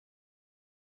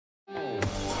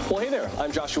Well, hey there,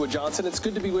 I'm Joshua Johnson. It's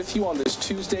good to be with you on this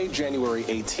Tuesday, January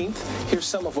 18th. Here's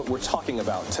some of what we're talking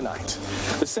about tonight.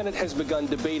 The Senate has begun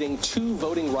debating 2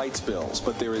 voting rights bills,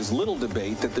 but there is little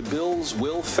debate that the bills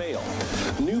will fail.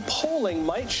 New polling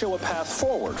might show a path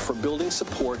forward for building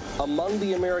support among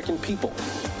the American people.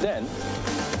 Then,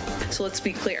 so let's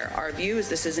be clear. Our view is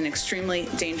this is an extremely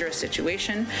dangerous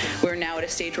situation. We're now at a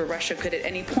stage where Russia could at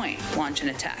any point launch an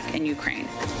attack in Ukraine.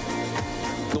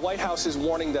 The White House is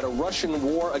warning that a Russian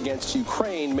war against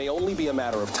Ukraine may only be a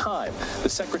matter of time. The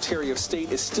Secretary of State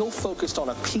is still focused on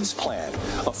a peace plan.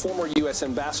 A former U.S.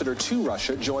 ambassador to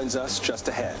Russia joins us just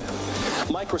ahead.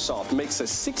 Microsoft makes a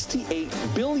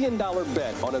 $68 billion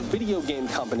bet on a video game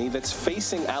company that's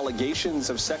facing allegations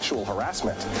of sexual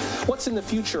harassment. What's in the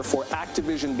future for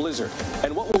Activision Blizzard,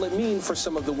 and what will it mean for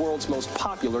some of the world's most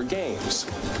popular games?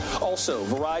 Also,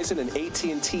 Verizon and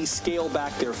AT&T scale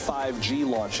back their 5G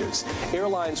launches.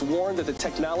 Airlines warn that the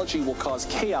technology will cause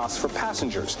chaos for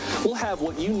passengers. We'll have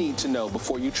what you need to know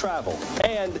before you travel.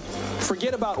 And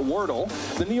forget about Wordle.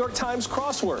 The New York Times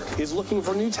crossword is looking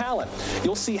for new talent.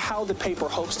 You'll see how the paper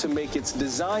hopes to make its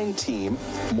design team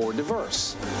more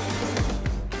diverse.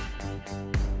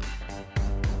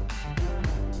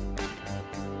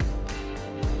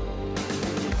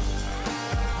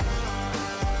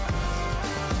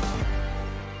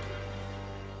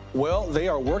 Well, they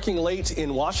are working late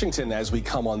in Washington as we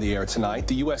come on the air tonight.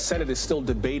 The U.S. Senate is still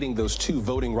debating those 2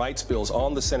 voting rights bills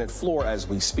on the Senate floor as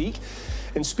we speak.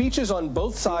 And speeches on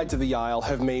both sides of the aisle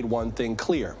have made one thing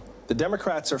clear. The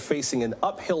Democrats are facing an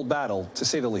uphill battle, to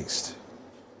say the least.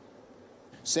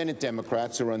 Senate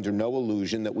Democrats are under no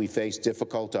illusion that we face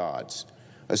difficult odds,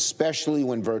 especially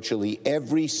when virtually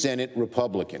every Senate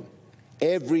Republican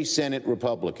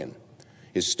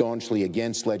is staunchly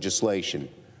against legislation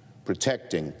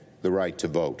protecting the right to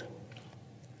vote.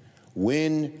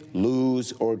 Win,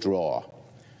 lose, or draw,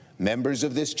 members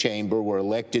of this chamber were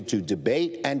elected to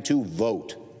debate and to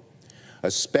vote,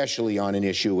 especially on an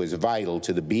issue as vital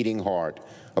to the beating heart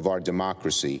of our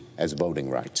democracy as voting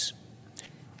rights.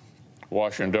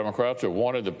 Washington Democrats have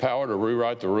wanted the power to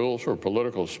rewrite the rules for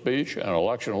political speech and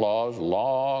election laws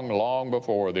long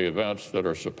before the events that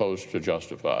are supposed to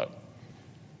justify it.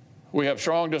 We have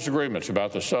strong disagreements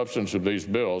about the substance of these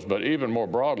bills, but even more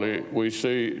broadly, we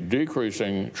see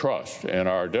decreasing trust in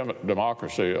our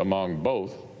democracy among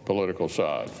both political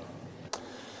sides.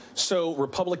 So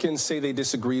Republicans say they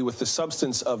disagree with the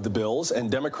substance of the bills,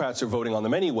 and Democrats are voting on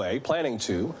them anyway, planning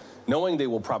to, knowing they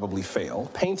will probably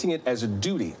fail, painting it as a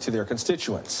duty to their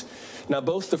constituents. Now,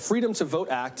 both the Freedom to Vote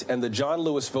Act and the John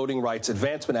Lewis Voting Rights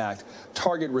Advancement Act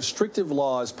target restrictive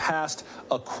laws passed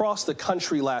across the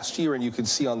country last year, and you can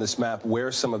see on this map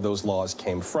where some of those laws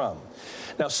came from.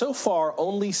 Now, so far,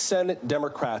 only Senate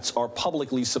Democrats are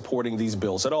publicly supporting these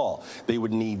bills at all. They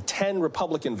would need 10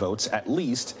 Republican votes, at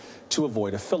least, to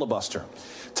avoid a filibuster.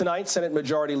 Tonight, Senate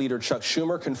Majority Leader Chuck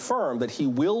Schumer confirmed that he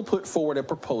will put forward a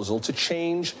proposal to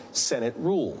change Senate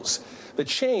rules. The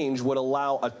change would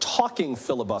allow a talking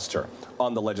filibuster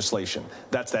on the legislation.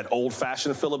 That's that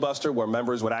old-fashioned filibuster where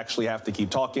members would actually have to keep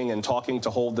talking and talking to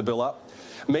hold the bill up.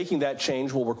 Making that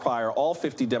change will require all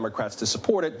 50 Democrats to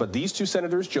support it, but these 2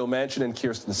 senators, Joe Manchin and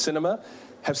Kyrsten Sinema,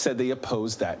 have said they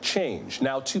oppose that change.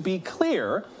 Now, to be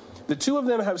clear, the 2 of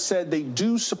them have said they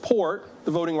do support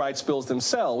the voting rights bills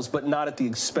themselves, but not at the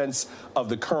expense of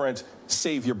the current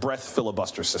save your breath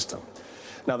filibuster system.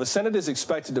 Now, the Senate is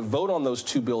expected to vote on those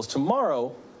 2 bills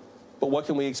tomorrow, but what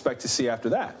can we expect to see after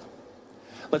that?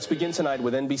 Let's begin tonight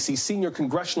with NBC senior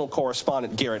congressional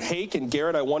correspondent Garrett Hake. And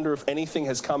Garrett, I wonder if anything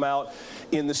has come out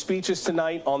in the speeches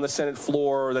tonight on the Senate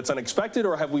floor that's unexpected,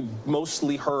 or have we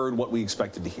mostly heard what we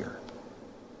expected to hear?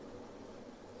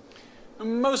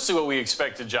 Mostly what we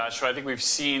expected, Joshua. I think we've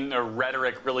seen the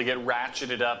rhetoric really get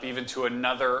ratcheted up even to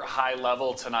another high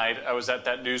level tonight. I was at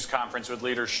that news conference with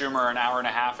Leader Schumer an hour and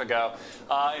a half ago,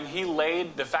 and he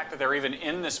laid the fact that they're even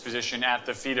in this position at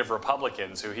the feet of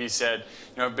Republicans, who he said,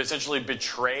 have essentially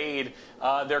betrayed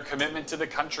their commitment to the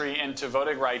country and to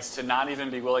voting rights, to not even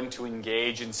be willing to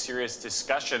engage in serious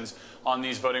discussions on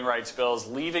these voting rights bills,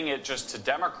 leaving it just to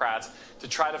Democrats to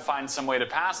try to find some way to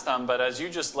pass them. But as you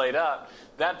just laid out,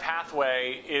 that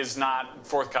pathway is not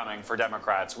forthcoming for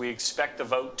Democrats. We expect the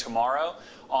vote tomorrow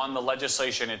on the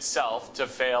legislation itself to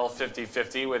fail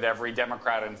 50-50 with every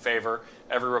Democrat in favor,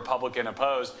 every Republican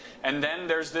opposed. And then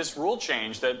there's this rule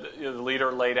change that the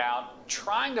leader laid out,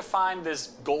 trying to find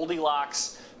this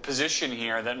Goldilocks position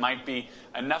here that might be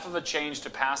enough of a change to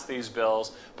pass these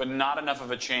bills, but not enough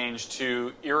of a change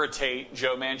to irritate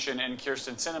Joe Manchin and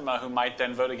Kyrsten Sinema, who might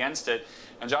then vote against it.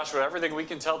 And Joshua, everything we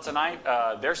can tell tonight,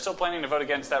 they're still planning to vote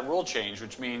against that rule change,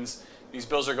 which means these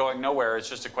bills are going nowhere. It's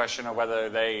just a question of whether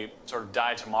they sort of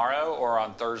die tomorrow or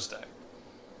on Thursday.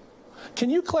 Can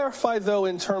you clarify, though,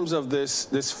 in terms of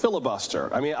this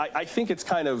filibuster? I mean, I think it's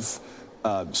kind of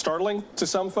startling to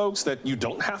some folks that you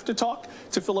don't have to talk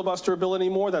to filibuster a bill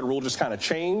anymore. That rule just kind of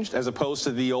changed, as opposed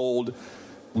to the old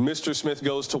Mr. Smith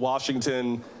goes to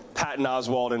Washington, Patton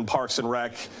Oswalt and Parks and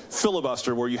Rec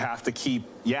filibuster where you have to keep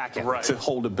yakking to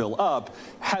hold a bill up.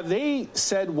 Have they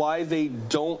said why they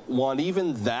don't want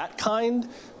even that kind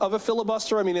of a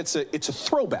filibuster? I mean, it's a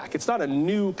throwback. It's not a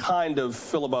new kind of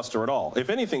filibuster at all. If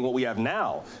anything, what we have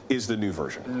now is the new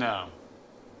version. No.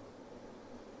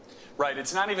 Right.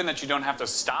 It's not even that you don't have to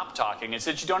stop talking. It's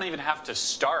that you don't even have to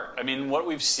start. I mean, what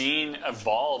we've seen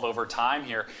evolve over time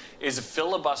here is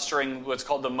filibustering what's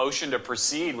called the motion to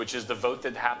proceed, which is the vote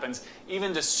that happens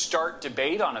even to start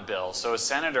debate on a bill. So a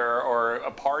senator or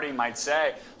a party might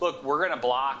say, look, we're going to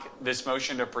block this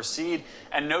motion to proceed,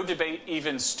 and no debate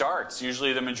even starts.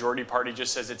 Usually the majority party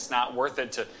just says it's not worth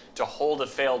it to hold a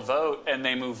failed vote, and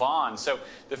they move on. So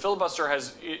the filibuster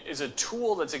is a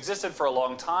tool that's existed for a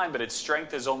long time, but its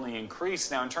strength has only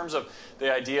increased. Now, in terms of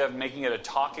the idea of making it a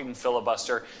talking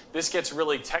filibuster, this gets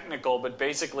really technical, but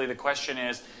basically the question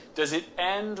is, does it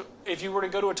end, if you were to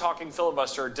go to a talking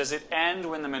filibuster, does it end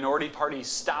when the minority party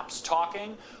stops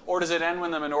talking, or does it end when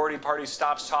the minority party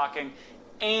stops talking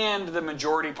and the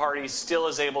majority party still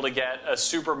is able to get a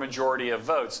supermajority of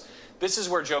votes? This is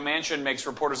where Joe Manchin makes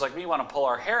reporters like me want to pull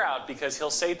our hair out, because he'll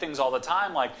say things all the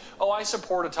time like, oh, I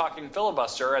support a talking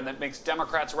filibuster, and that makes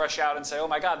Democrats rush out and say, oh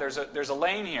my God, there's a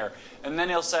lane here. And then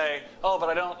he'll say, oh,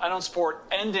 but I don't support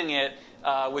ending it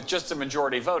with just a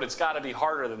majority vote. It's got to be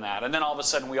harder than that. And then all of a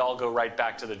sudden we all go right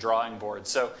back to the drawing board.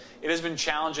 So it has been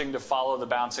challenging to follow the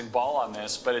bouncing ball on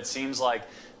this, but it seems like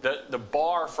the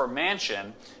bar for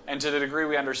Manchin, and to the degree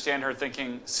we understand her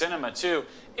thinking Sinema too,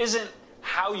 isn't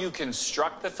how you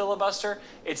construct the filibuster.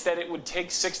 It's that it would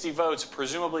take 60 votes,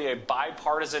 presumably a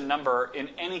bipartisan number in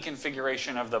any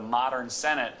configuration of the modern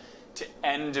Senate, to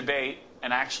end debate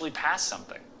and actually pass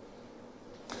something.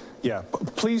 Yeah,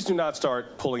 please do not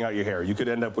start pulling out your hair. You could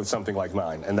end up with something like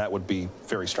mine, and that would be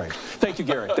very strange. Thank you,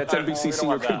 Garrett. That's NBC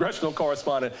senior congressional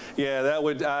correspondent. Yeah, that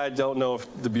would, I don't know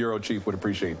if the bureau chief would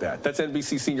appreciate that. That's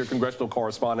NBC senior congressional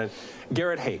correspondent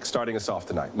Garrett Hake starting us off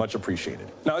tonight. Much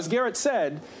appreciated. Now, as Garrett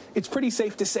said, it's pretty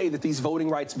safe to say that these voting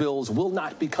rights bills will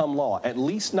not become law, at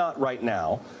least not right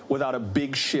now, without a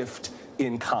big shift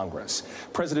in Congress.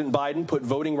 President Biden put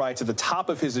voting rights at the top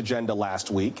of his agenda last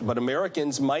week, but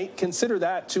Americans might consider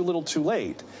that too little too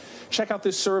late. Check out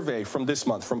this survey from this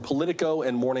month from Politico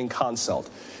and Morning Consult.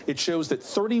 It shows that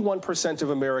 31%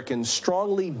 of Americans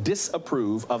strongly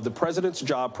disapprove of the president's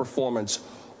job performance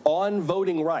on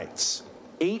voting rights.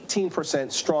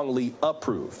 18% strongly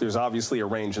approve. There's obviously a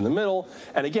range in the middle.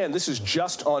 And again, this is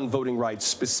just on voting rights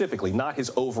specifically, not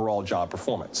his overall job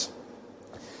performance.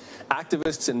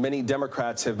 Activists and many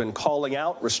Democrats have been calling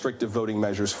out restrictive voting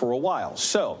measures for a while.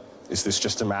 So, is this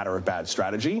just a matter of bad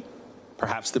strategy?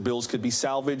 Perhaps the bills could be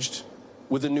salvaged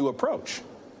with a new approach.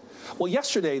 Well,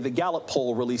 yesterday, the Gallup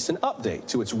poll released an update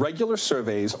to its regular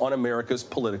surveys on America's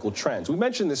political trends. We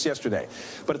mentioned this yesterday,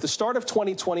 but at the start of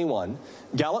 2021,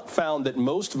 Gallup found that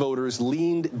most voters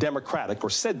leaned Democratic, or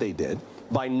said they did,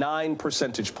 by 9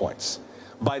 percentage points.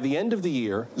 By the end of the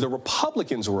year, the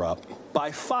Republicans were up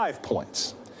by 5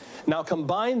 points. Now,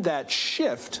 combine that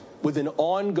shift with an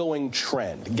ongoing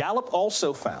trend. Gallup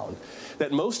also found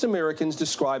that most Americans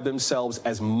describe themselves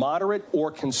as moderate or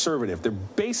conservative. They're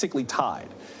basically tied.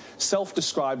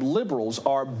 Self-described liberals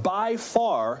are by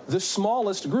far the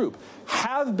smallest group,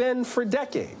 have been for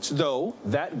decades, though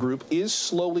that group is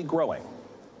slowly growing.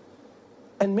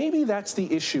 And maybe that's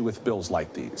the issue with bills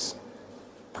like these.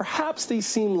 Perhaps they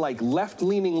seem like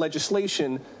left-leaning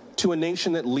legislation to a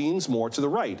nation that leans more to the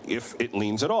right, if it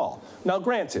leans at all. Now,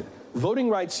 granted, voting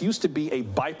rights used to be a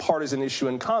bipartisan issue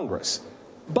in Congress,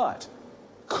 but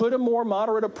could a more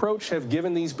moderate approach have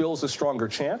given these bills a stronger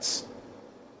chance?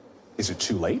 Is it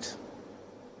too late?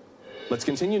 Let's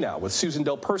continue now with Susan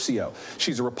Del Percio.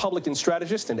 She's a Republican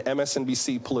strategist and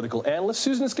MSNBC political analyst.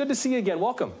 Susan, it's good to see you again.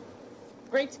 Welcome.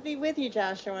 Great to be with you,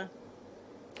 Joshua.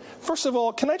 First of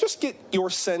all, can I just get your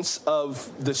sense of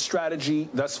the strategy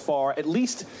thus far, at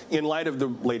least in light of the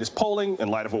latest polling, in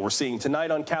light of what we're seeing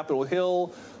tonight on Capitol Hill?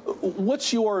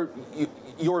 What's your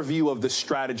view of the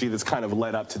strategy that's kind of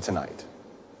led up to tonight?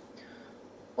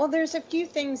 Well, there's a few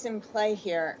things in play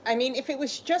here. I mean, if it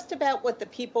was just about what the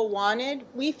people wanted,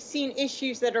 we've seen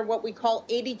issues that are what we call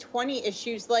 80-20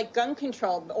 issues, like gun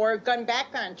control or gun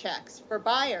background checks for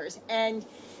buyers. And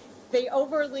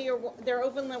they're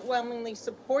overwhelmingly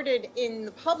supported in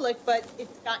the public, but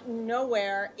it's gotten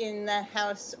nowhere in the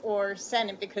House or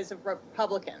Senate because of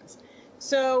Republicans.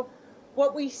 So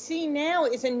what we see now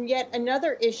is in yet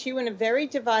another issue in a very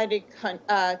divided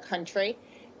country.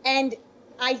 And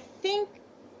I think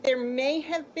there may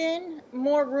have been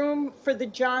more room for the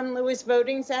John Lewis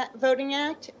Voting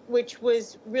Act, which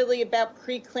was really about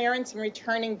pre-clearance and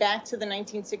returning back to the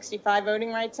 1965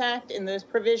 Voting Rights Act in those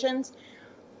provisions.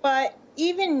 But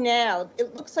even now,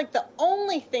 it looks like the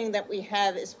only thing that we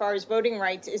have as far as voting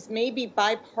rights is maybe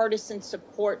bipartisan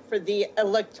support for the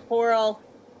Electoral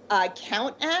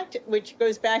Count Act, which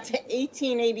goes back to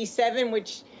 1887,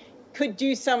 which could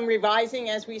do some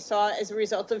revising, as we saw as a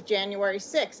result of January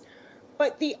 6th.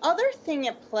 But the other thing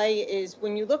at play is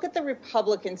when you look at the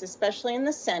Republicans, especially in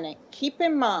the Senate, keep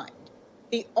in mind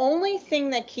the only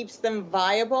thing that keeps them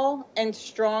viable and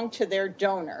strong to their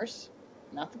donors,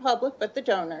 not the public, but the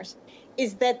donors,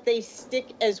 is that they stick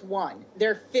as one.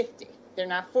 They're 50. They're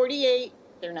not 48.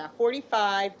 They're not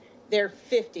 45. They're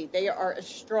 50. They are a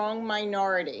strong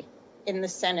minority in the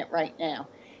Senate right now.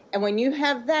 And when you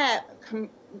have that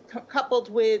coupled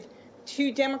with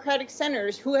two Democratic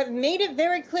senators who have made it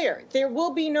very clear there will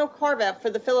be no carve-out for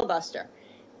the filibuster,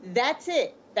 that's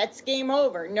it. That's game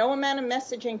over. No amount of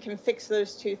messaging can fix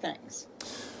those two things.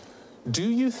 Do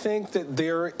you think that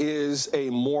there is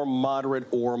a more moderate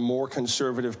or more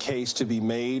conservative case to be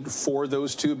made for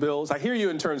those two bills? I hear you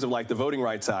in terms of like the Voting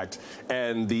Rights Act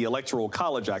and the Electoral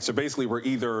College Act. So basically we're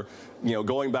either,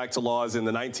 going back to laws in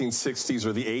the 1960s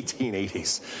or the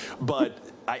 1880s. But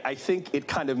I think it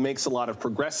kind of makes a lot of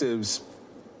progressives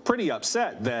pretty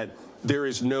upset that there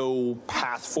is no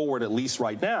path forward, at least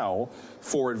right now,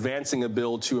 for advancing a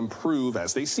bill to improve,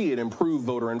 as they see it, improve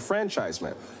voter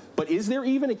enfranchisement. But is there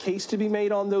even a case to be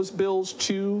made on those bills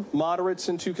to moderates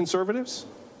and to conservatives?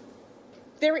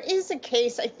 There is a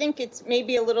case. I think it's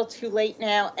maybe a little too late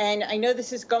now, and I know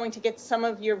this is going to get some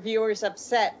of your viewers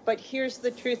upset, but here's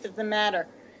the truth of the matter.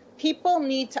 People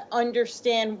need to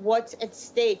understand what's at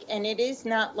stake, and it is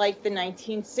not like the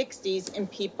 1960s in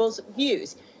people's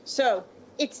views. So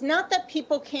it's not that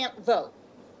people can't vote,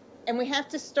 and we have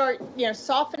to start,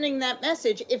 softening that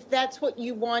message if that's what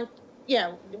you want.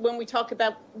 When we talk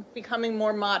about becoming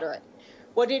more moderate,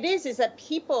 what it is that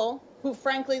people who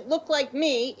frankly look like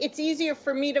me, it's easier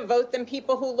for me to vote than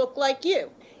people who look like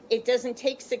you. It doesn't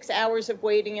take 6 hours of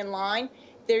waiting in line.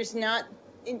 There's not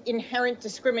inherent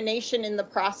discrimination in the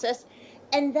process.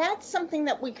 And that's something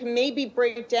that we can maybe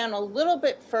break down a little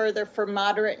bit further for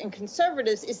moderate and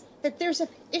conservatives, is that there's an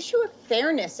issue of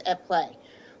fairness at play.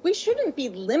 We shouldn't be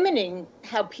limiting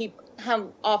how people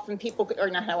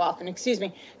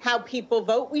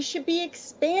vote. We should be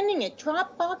expanding it.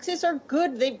 Drop boxes are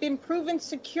good. They've been proven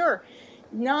secure.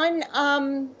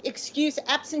 Non-excuse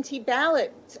absentee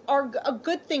ballots are a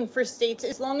good thing for states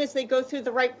as long as they go through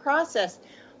the right process.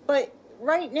 But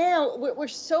right now, we're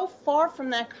so far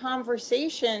from that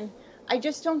conversation, I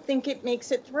just don't think it makes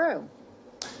it through.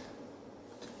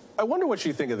 I wonder what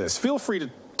you think of this. Feel free to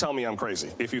tell me I'm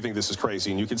crazy if you think this is crazy.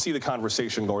 And you can see the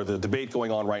conversation or the debate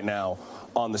going on right now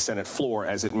on the Senate floor,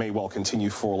 as it may well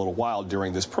continue for a little while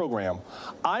during this program.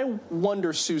 I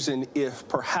wonder, Susan, if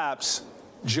perhaps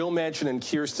Joe Manchin and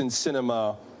Kyrsten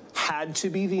Sinema had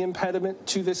to be the impediment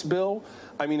to this bill.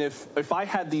 I mean, if I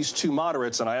had these two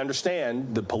moderates, and I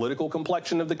understand the political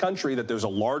complexion of the country, that there's a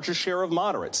larger share of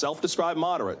moderates, self-described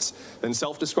moderates, than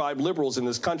self-described liberals in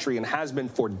this country, and has been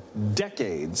for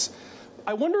decades,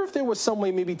 I wonder if there was some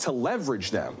way maybe to leverage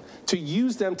them, to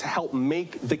use them to help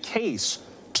make the case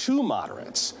to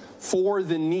moderates for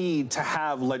the need to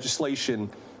have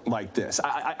legislation like this.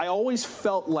 I always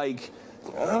felt like,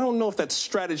 I don't know if that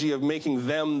strategy of making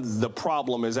them the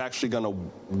problem is actually going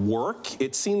to work.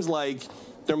 It seems like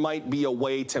there might be a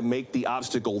way to make the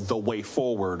obstacle the way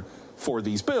forward for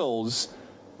these bills.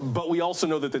 But we also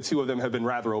know that the two of them have been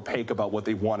rather opaque about what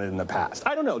they've wanted in the past.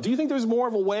 I don't know. Do you think there's more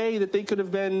of a way that they could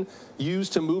have been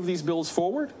used to move these bills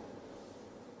forward?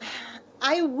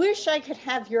 I wish I could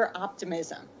have your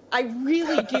optimism. I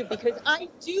really do, because I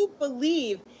do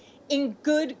believe in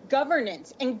good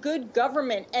governance and good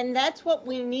government, and that's what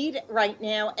we need right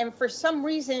now. And for some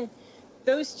reason,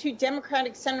 those two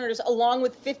Democratic senators, along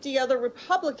with 50 other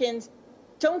Republicans,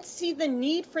 don't see the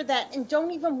need for that and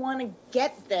don't even want to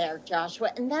get there,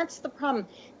 Joshua. And that's the problem.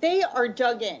 They are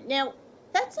dug in. Now,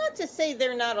 that's not to say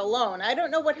they're not alone. I don't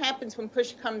know what happens when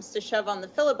push comes to shove on the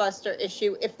filibuster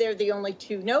issue if they're the only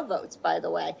two no votes, by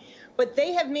the way. But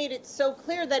they have made it so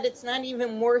clear that it's not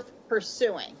even worth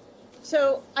pursuing.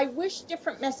 So I wish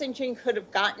different messaging could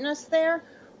have gotten us there.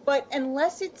 But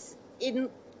unless it's in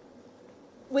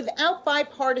without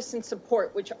bipartisan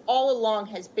support, which all along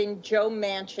has been Joe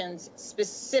Manchin's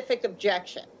specific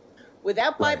objection,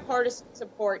 without bipartisan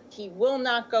support, he will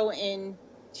not go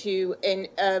into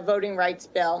a voting rights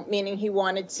bill, meaning he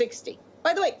wanted 60.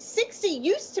 By the way, 60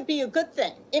 used to be a good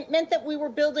thing. It meant that we were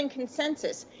building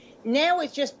consensus. Now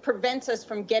it just prevents us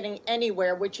from getting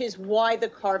anywhere, which is why the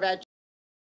carve-out.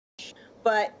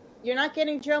 But you're not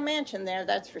getting Joe Manchin there,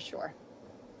 that's for sure.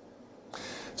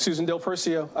 Susan Del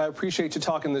Percio, I appreciate you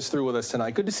talking this through with us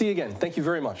tonight. Good to see you again. Thank you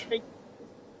very much.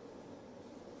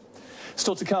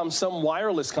 Still to come, some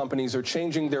wireless companies are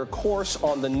changing their course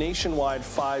on the nationwide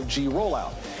 5G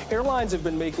rollout. Airlines have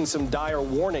been making some dire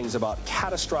warnings about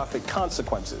catastrophic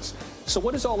consequences. So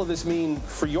what does all of this mean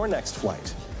for your next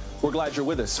flight? We're glad you're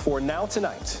with us for Now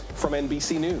Tonight from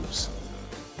NBC News.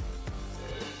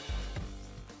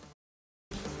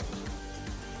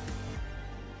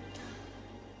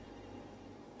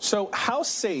 So how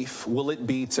safe will it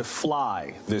be to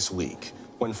fly this week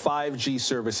when 5G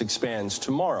service expands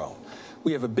tomorrow?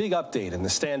 We have a big update in the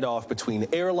standoff between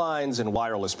airlines and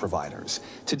wireless providers.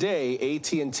 Today,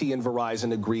 AT&T and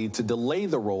Verizon agreed to delay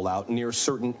the rollout near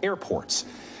certain airports.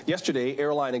 Yesterday,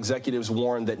 airline executives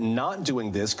warned that not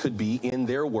doing this could be, in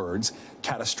their words,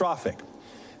 catastrophic.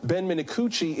 Ben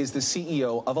Minicucci is the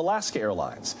CEO of Alaska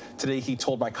Airlines. Today, he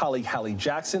told my colleague Hallie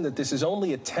Jackson that this is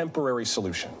only a temporary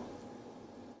solution.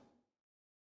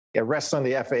 It rests on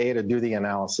the FAA to do the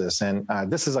analysis, and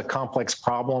this is a complex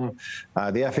problem.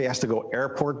 The FAA has to go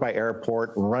airport by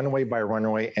airport, runway by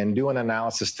runway, and do an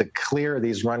analysis to clear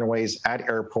these runways at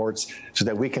airports so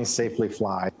that we can safely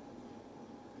fly.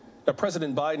 Now,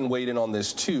 President Biden weighed in on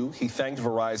this, too. He thanked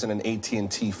Verizon and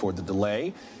AT&T for the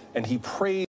delay, and he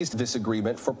praised this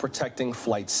agreement for protecting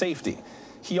flight safety.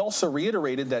 He also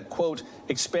reiterated that, quote,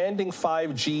 expanding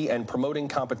 5G and promoting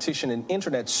competition in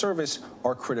internet service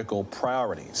are critical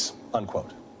priorities,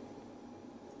 unquote.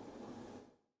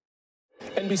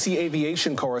 NBC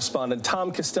aviation correspondent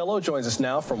Tom Costello joins us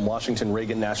now from Washington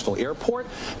Reagan National Airport.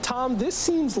 Tom, this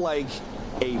seems like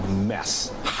a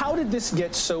mess. How did this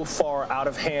get so far out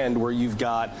of hand where you've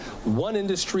got one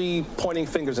industry pointing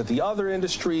fingers at the other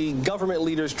industry, government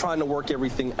leaders trying to work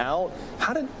everything out?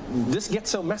 How did this get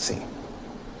so messy?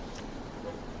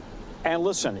 And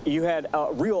listen, you had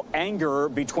real anger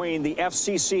between the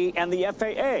FCC and the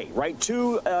FAA, right?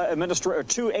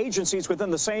 Two agencies within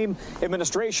the same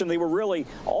administration. They were really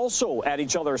also at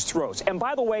each other's throats. And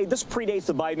by the way, this predates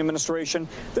the Biden administration.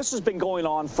 This has been going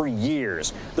on for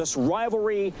years. This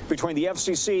rivalry between the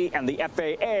FCC and the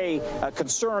FAA,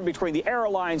 concern between the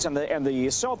airlines and the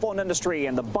cell phone industry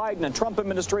and the Biden and Trump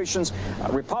administrations,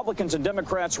 Republicans and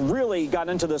Democrats really got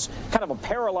into this kind of a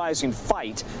paralyzing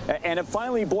fight. And it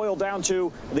finally boiled down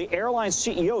to the airline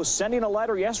CEO sending a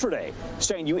letter yesterday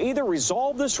saying you either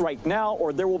resolve this right now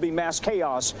or there will be mass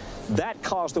chaos. That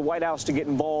caused the White House to get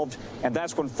involved, and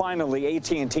that's when finally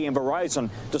AT&T and Verizon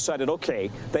decided,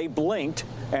 okay, they blinked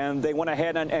and they went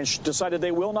ahead and decided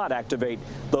they will not activate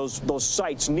those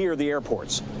sites near the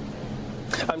airports.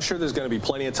 I'm sure there's going to be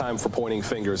plenty of time for pointing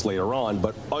fingers later on,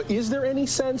 but is there any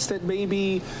sense that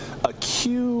maybe a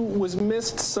cue was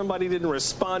missed, somebody didn't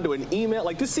respond to an email?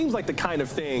 Like, this seems like the kind of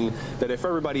thing that if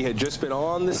everybody had just been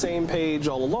on the same page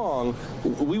all along,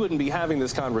 we wouldn't be having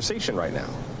this conversation right now.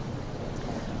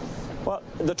 Well,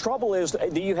 the trouble is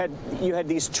that you had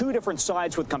these two different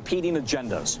sides with competing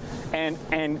agendas,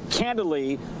 and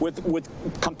candidly with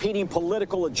competing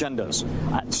political agendas.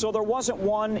 So there wasn't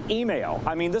one email.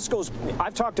 I mean,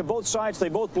 I've talked to both sides. They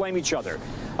both blame each other.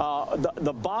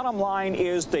 The bottom line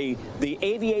is the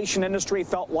aviation industry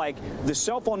felt like the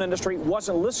cell phone industry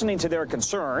wasn't listening to their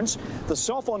concerns. The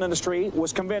cell phone industry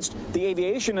was convinced the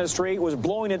aviation industry was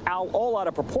blowing it all out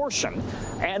of proportion,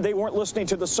 and they weren't listening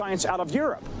to the science out of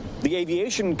Europe. The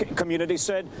aviation community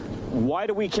said, why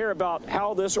do we care about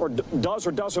how this does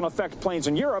or doesn't affect planes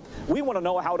in Europe? We want to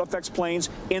know how it affects planes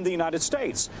in the United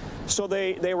States. So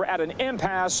they were at an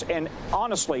impasse, and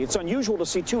honestly, it's unusual to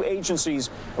see two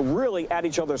agencies really at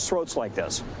each other's throats like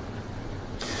this.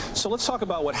 So let's talk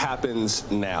about what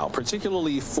happens now,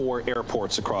 particularly for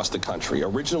airports across the country.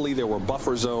 Originally, there were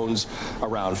buffer zones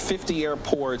around 50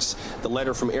 airports. The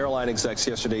letter from airline execs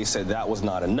yesterday said that was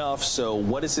not enough. So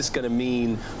what is this going to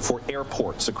mean for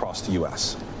airports across the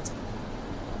U.S.?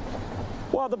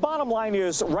 Well, the bottom line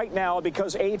is right now,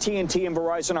 because AT&T and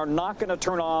Verizon are not going to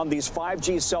turn on these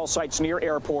 5G cell sites near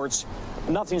airports,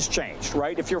 nothing's changed,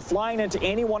 right? If you're flying into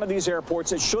any one of these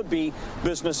airports, it should be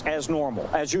business as normal,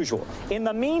 as usual. In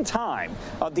the meantime,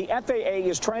 the FAA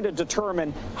is trying to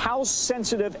determine how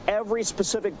sensitive every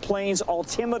specific plane's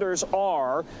altimeters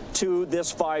are to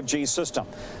this 5G system.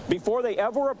 Before they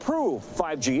ever approve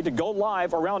 5G to go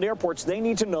live around airports, they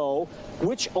need to know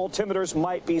which altimeters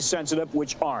might be sensitive,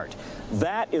 which aren't.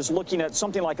 That is looking at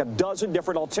something like a dozen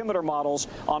different altimeter models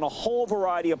on a whole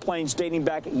variety of planes dating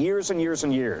back years and years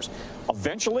and years.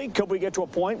 Eventually, could we get to a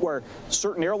point where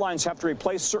certain airlines have to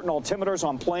replace certain altimeters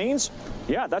on planes?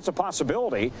 Yeah, that's a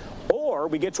possibility. Or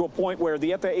we get to a point where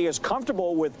the FAA is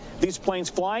comfortable with these planes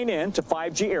flying in to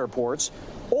 5G airports,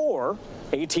 or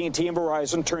AT&T and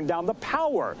Verizon turn down the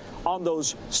power on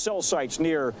those cell sites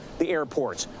near the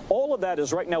airports. All of that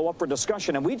is right now up for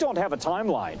discussion, and we don't have a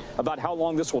timeline about how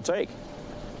long this will take.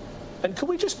 And could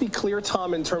we just be clear,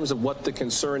 Tom, in terms of what the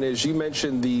concern is? You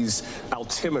mentioned these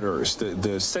altimeters,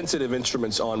 the sensitive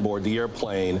instruments on board the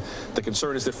airplane. The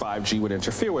concern is that 5G would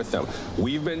interfere with them.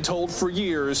 We've been told for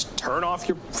years, turn off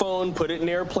your phone, put it in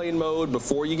airplane mode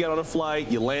before you get on a flight,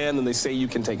 you land, and they say you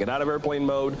can take it out of airplane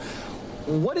mode.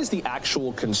 What is the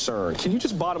actual concern? Can you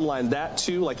just bottom line that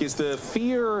too? Like, is the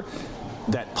fear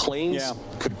that planes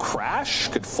could crash,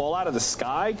 could fall out of the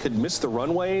sky, could miss the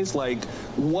runways? Like,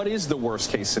 what is the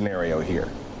worst case scenario here?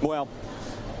 Well,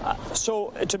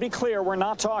 so to be clear, we're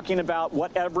not talking about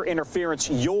whatever interference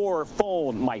your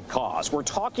phone might cause. We're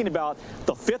talking about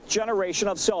the 5th generation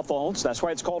of cell phones. That's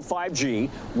why it's called 5G,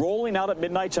 rolling out at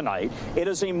midnight tonight. It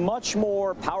is a much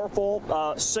more powerful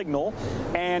signal,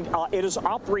 and it is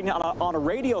operating on a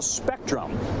radio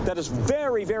spectrum that is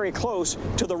very, very close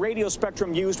to the radio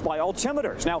spectrum used by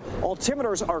altimeters. Now,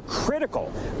 altimeters are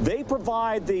critical. They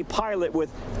provide the pilot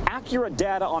with accurate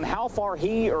data on how far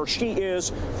he or she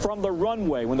is from the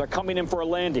runway when they're coming in for a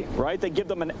landing, right? They give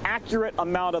them an accurate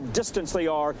amount of distance they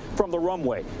are from the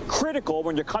runway. Critical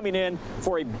when you're coming in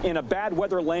for in a bad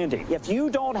weather landing. If you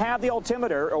don't have the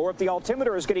altimeter, or if the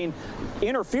altimeter is getting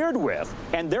interfered with,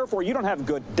 and therefore you don't have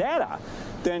good data,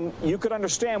 then you could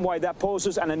understand why that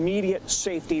poses an immediate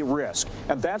safety risk.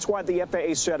 And that's why the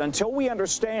FAA said, until we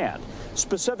understand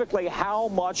specifically how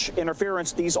much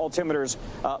interference these altimeters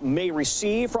may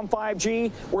receive from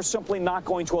 5G, we're simply not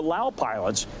going to allow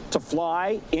pilots to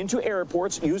fly into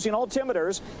airports using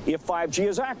altimeters if 5G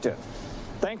is active.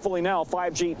 Thankfully now,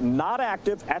 5G not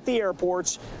active at the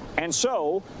airports, and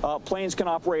so planes can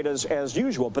operate as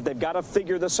usual, but they've got to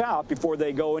figure this out before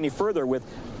they go any further with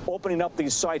opening up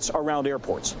these sites around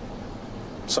airports.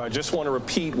 So I just want to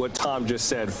repeat what Tom just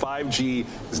said. 5G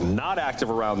is not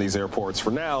active around these airports. For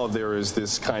now, there is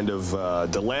this kind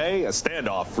of delay, a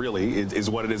standoff, really, is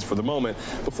what it is for the moment.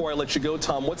 Before I let you go,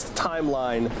 Tom, what's the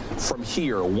timeline from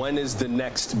here? When is the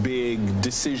next big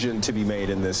decision to be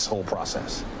made in this whole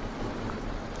process?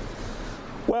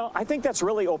 Well, I think that's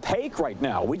really opaque right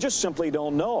now. We just simply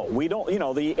don't know. We don't,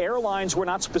 the airlines were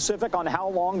not specific on how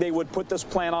long they would put this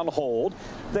plan on hold.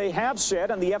 They have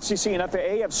said, and the FCC and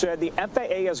FAA have said, the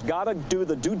FAA has got to do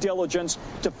the due diligence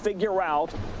to figure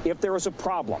out if there is a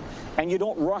problem. And you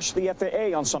don't rush the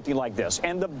FAA on something like this.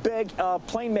 And the big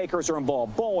plane makers are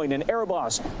involved. Boeing and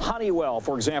Airbus, Honeywell,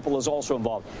 for example, is also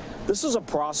involved. This is a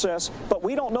process, but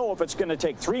we don't know if it's going to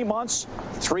take 3 months,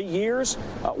 3 years.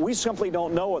 We simply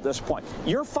don't know at this point.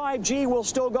 Your 5G will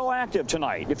still go active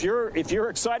tonight. If you're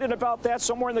excited about that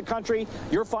somewhere in the country,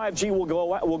 your 5G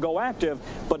will go active,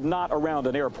 but not around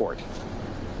an airport.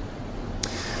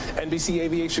 NBC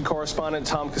aviation correspondent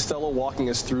Tom Costello walking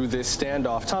us through this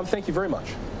standoff. Tom, thank you very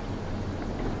much.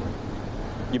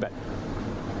 You bet.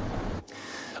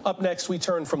 Up next, we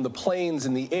turn from the planes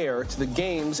in the air to the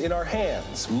games in our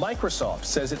hands. Microsoft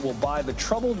says it will buy the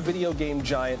troubled video game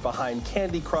giant behind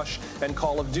Candy Crush and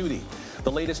Call of Duty.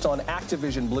 The latest on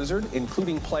Activision Blizzard,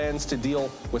 including plans to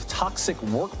deal with toxic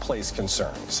workplace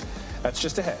concerns. That's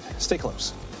just ahead. Stay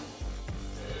close.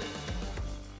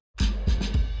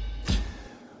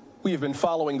 We have been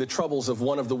following the troubles of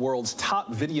one of the world's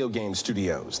top video game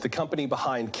studios, the company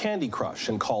behind Candy Crush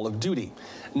and Call of Duty.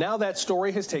 Now that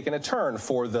story has taken a turn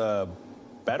for the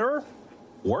better,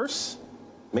 worse,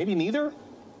 maybe neither.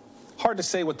 Hard to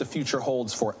say what the future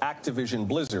holds for Activision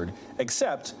Blizzard,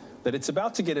 except that it's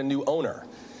about to get a new owner.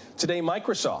 Today,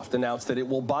 Microsoft announced that it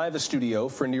will buy the studio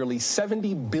for nearly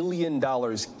 $70 billion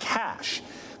cash.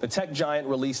 The tech giant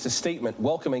released a statement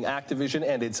welcoming Activision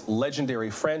and its legendary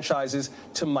franchises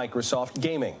to Microsoft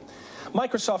Gaming.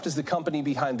 Microsoft is the company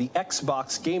behind the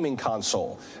Xbox gaming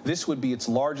console. This would be its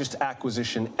largest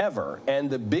acquisition ever and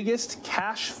the biggest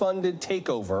cash-funded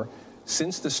takeover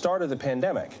since the start of the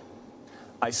pandemic.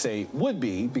 I say would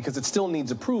be because it still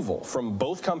needs approval from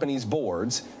both companies'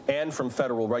 boards and from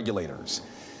federal regulators.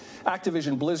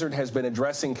 Activision Blizzard has been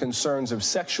addressing concerns of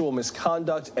sexual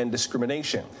misconduct and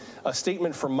discrimination. A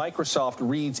statement from Microsoft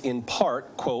reads in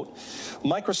part, quote,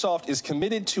 Microsoft is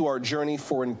committed to our journey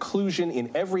for inclusion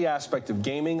in every aspect of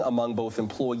gaming among both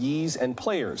employees and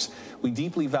players. We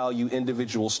deeply value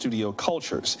individual studio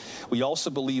cultures. We also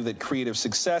believe that creative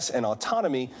success and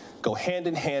autonomy go hand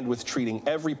in hand with treating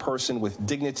every person with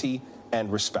dignity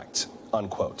and respect,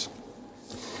 unquote.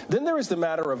 Then there is the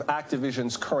matter of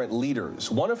Activision's current leaders,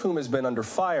 one of whom has been under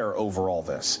fire over all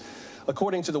this.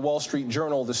 According to the Wall Street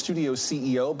Journal, the studio's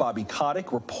CEO, Bobby Kotick,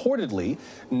 reportedly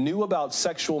knew about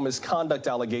sexual misconduct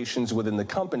allegations within the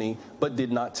company, but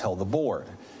did not tell the board.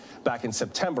 Back in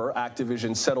September,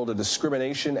 Activision settled a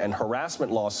discrimination and harassment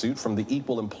lawsuit from the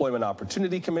Equal Employment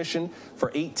Opportunity Commission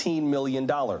for $18 million.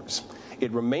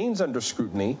 It remains under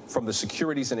scrutiny from the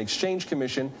Securities and Exchange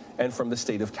Commission and from the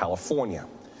state of California.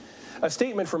 A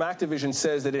statement from Activision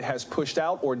says that it has pushed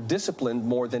out or disciplined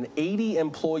more than 80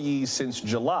 employees since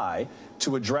July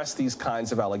to address these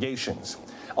kinds of allegations.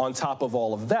 On top of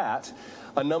all of that,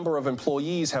 a number of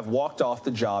employees have walked off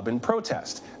the job in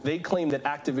protest. They claim that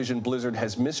Activision Blizzard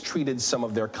has mistreated some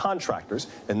of their contractors,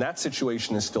 and that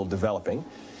situation is still developing.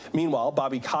 Meanwhile,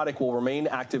 Bobby Kotick will remain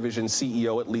Activision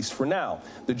CEO at least for now.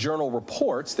 The Journal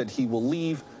reports that he will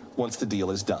leave once the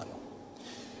deal is done.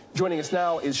 Joining us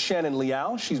now is Shannon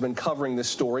Liao. She's been covering this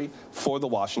story for The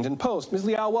Washington Post. Ms.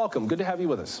 Liao, welcome. Good to have you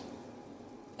with us.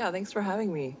 Yeah, thanks for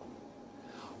having me.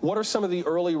 What are some of the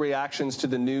early reactions to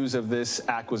the news of this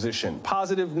acquisition?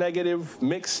 Positive, negative,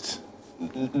 mixed,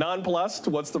 nonplussed?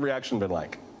 What's the reaction been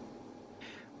like?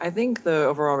 I think the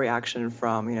overall reaction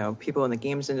from, people in the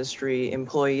games industry,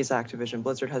 employees at Activision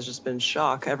Blizzard has just been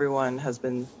shock. Everyone has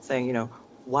been saying,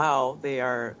 wow, they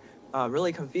are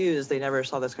really confused. They never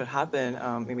saw this could happen.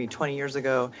 Maybe 20 years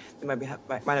ago, they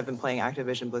might have been playing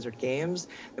Activision Blizzard games.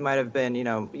 They might have been,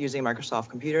 using Microsoft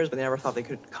computers, but they never thought they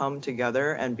could come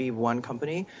together and be one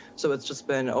company. So it's just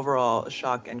been overall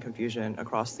shock and confusion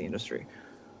across the industry.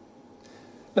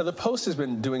 Now, the Post has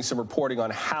been doing some reporting on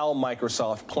how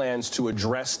Microsoft plans to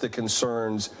address the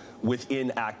concerns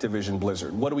within Activision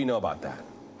Blizzard. What do we know about that?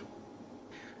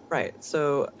 Right.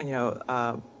 So,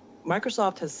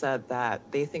 Microsoft has said that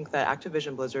they think that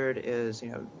Activision Blizzard is,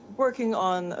 working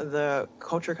on the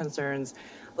culture concerns.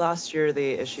 Last year,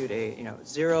 they issued a,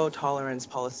 zero tolerance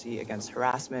policy against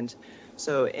harassment.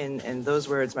 So in those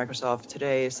words, Microsoft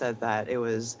today said that it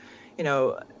was,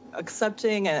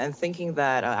 accepting and thinking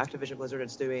that Activision Blizzard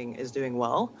is doing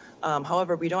well.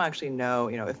 However, we don't actually know,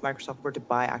 if Microsoft were to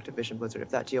buy Activision Blizzard, if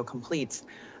that deal completes,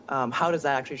 how does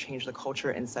that actually change the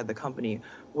culture inside the company?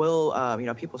 Will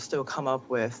people still come up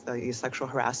with these sexual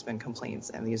harassment complaints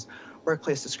and these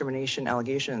workplace discrimination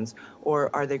allegations, or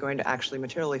are they going to actually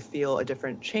materially feel a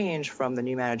different change from the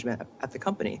new management at the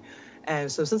company?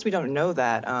 And so since we don't know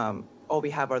that, all we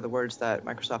have are the words that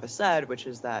Microsoft has said, which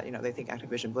is that they think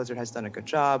Activision Blizzard has done a good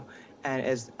job and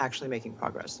is actually making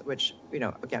progress, which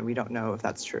again, we don't know if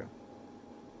that's true.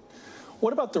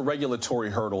 What about the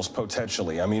regulatory hurdles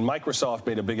potentially? I mean, Microsoft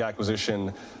made a big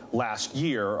acquisition last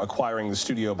year, acquiring the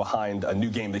studio behind a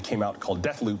new game that came out called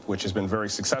Deathloop, which has been very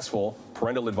successful,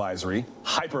 parental advisory,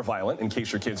 hyper-violent, in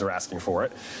case your kids are asking for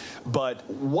it. But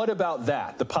what about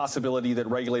that? The possibility that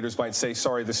regulators might say,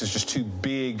 sorry, this is just too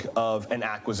big of an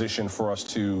acquisition for us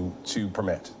to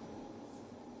permit.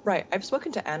 Right. I've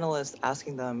spoken to analysts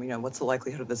asking them, what's the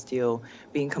likelihood of this deal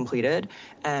being completed?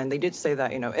 And they did say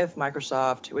that, if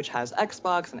Microsoft, which has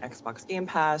Xbox and Xbox Game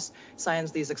Pass,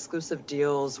 signs these exclusive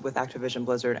deals with Activision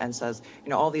Blizzard and says,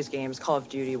 all these games, Call of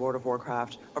Duty, World of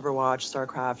Warcraft, Overwatch,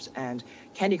 StarCraft, and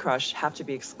Candy Crush have to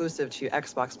be exclusive to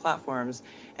Xbox platforms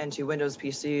and to Windows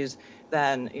PCs,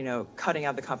 then, cutting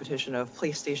out the competition of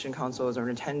PlayStation consoles or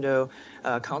Nintendo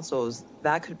consoles,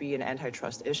 that could be an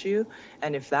antitrust issue.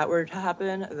 And if that were to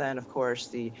happen, then, of course,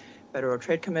 the Federal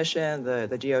Trade Commission, the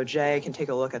DOJ can take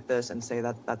a look at this and say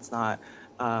that that's not,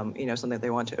 something that they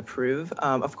want to approve.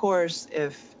 Of course,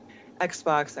 if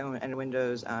Xbox and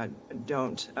Windows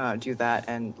don't do that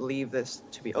and leave this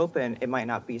to be open, it might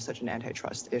not be such an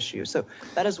antitrust issue. So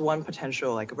that is one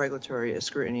potential regulatory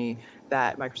scrutiny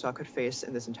that Microsoft could face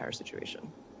in this entire situation.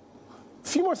 A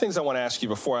few more things I want to ask you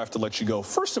before I have to let you go.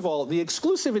 First of all, the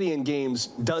exclusivity in games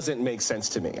doesn't make sense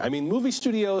to me. I mean, movie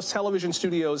studios, television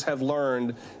studios have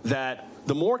learned that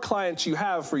the more clients you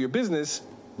have for your business,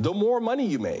 the more money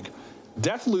you make.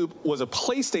 Deathloop was a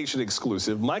PlayStation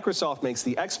exclusive. Microsoft makes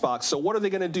the Xbox. So what are they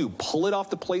going to do? Pull it off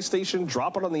the PlayStation,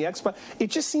 drop it on the Xbox? It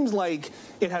just seems like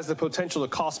it has the potential to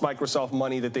cost Microsoft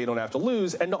money that they don't have to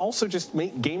lose and to also just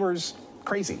make gamers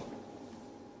crazy.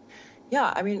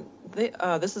 Yeah, I mean,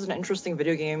 this is an interesting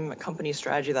video game company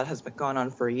strategy that has been gone on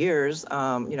for years.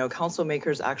 Console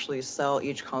makers actually sell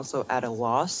each console at a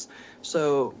loss.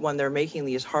 So when they're making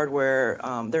these hardware,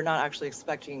 they're not actually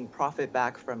expecting profit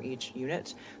back from each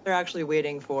unit. They're actually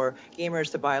waiting for gamers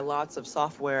to buy lots of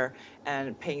software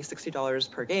and paying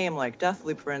 $60 per game, like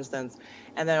Deathloop, for instance.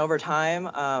 And then over time,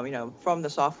 from the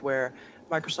software,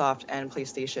 Microsoft and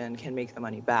PlayStation can make the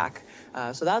money back.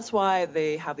 So that's why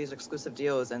they have these exclusive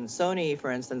deals. And Sony,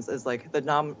 for instance, is like the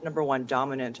number one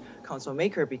dominant console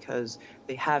maker because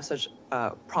they have such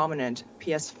prominent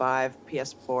PS5,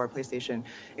 PS4, PlayStation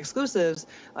exclusives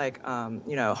like,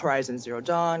 Horizon Zero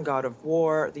Dawn, God of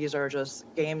War. These are just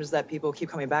games that people keep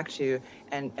coming back to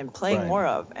and playing more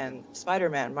of. And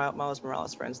Spider-Man, Miles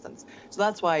Morales, for instance. So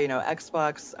that's why,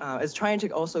 Xbox is trying to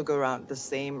also go around the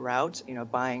same route,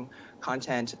 buying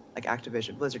content like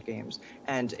Activision Blizzard games.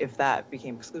 And if that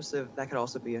became exclusive, that could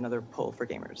also be another pull for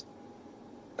gamers.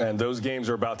 And those games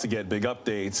are about to get big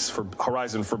updates for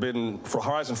Horizon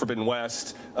Forbidden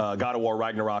West, God of War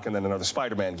Ragnarok, and then another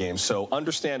Spider-Man game. So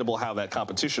understandable how that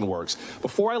competition works.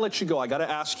 Before I let you go, I got to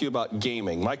ask you about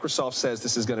gaming. Microsoft says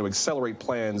this is going to accelerate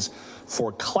plans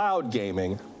for cloud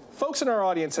gaming. Folks in our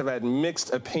audience have had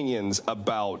mixed opinions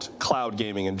about cloud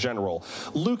gaming in general.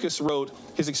 Lucas wrote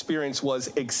his experience was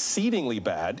exceedingly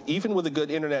bad. Even with a good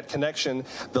internet connection,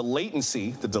 the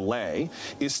latency, the delay,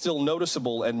 is still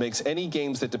noticeable and makes any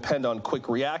games that depend on quick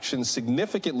reactions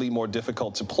significantly more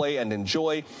difficult to play and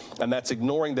enjoy, and that's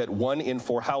ignoring that 1 in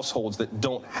 4 households that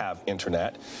don't have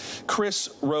internet. Chris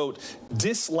wrote,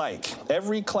 dislike.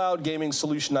 Every cloud gaming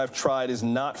solution I've tried is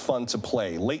not fun to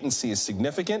play. Latency is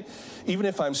significant. Even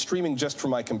if I'm streaming just from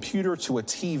my computer to a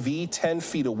TV 10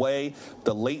 feet away,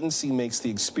 the latency makes the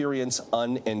experience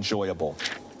unenjoyable.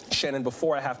 Shannon,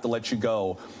 before I have to let you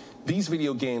go, these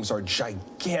video games are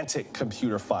gigantic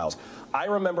computer files. I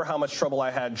remember how much trouble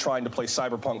I had trying to play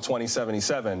Cyberpunk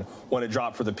 2077 when it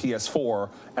dropped for the PS4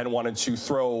 and wanted to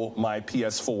throw my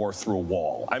PS4 through a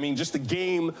wall. I mean, just the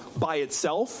game by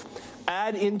itself.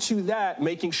 Add into that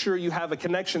making sure you have a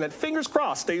connection that, fingers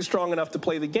crossed, stays strong enough to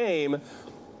play the game.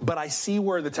 But I see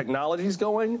where the technology is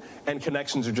going, and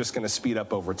connections are just going to speed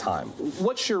up over time.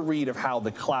 What's your read of how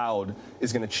the cloud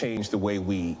is going to change the way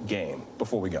we game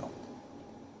before we go?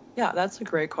 Yeah, that's a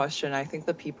great question. I think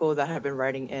the people that have been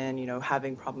writing in,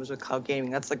 having problems with cloud gaming,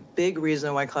 that's a big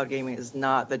reason why cloud gaming is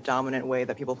not the dominant way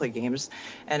that people play games.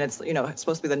 And it's, it's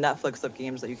supposed to be the Netflix of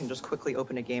games that you can just quickly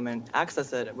open a game and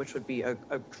access it, which would be a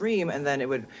dream. And then it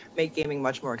would make gaming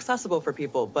much more accessible for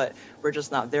people. But we're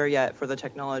just not there yet for the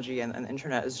technology, and the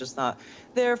internet is just not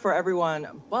there for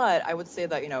everyone. But I would say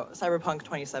that, Cyberpunk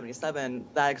 2077,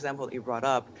 that example that you brought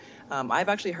up, I've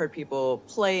actually heard people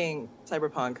playing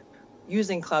Cyberpunk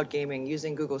using cloud gaming,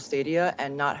 using Google Stadia,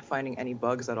 and not finding any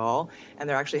bugs at all. And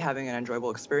they're actually having an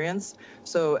enjoyable experience.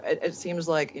 So it seems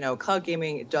like, cloud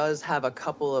gaming does have a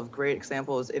couple of great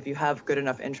examples. If you have good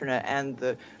enough internet and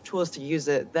the tools to use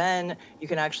it, then you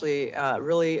can actually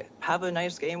really have a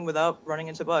nice game without running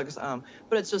into bugs.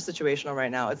 But it's just situational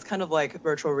right now. It's kind of like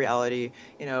virtual reality.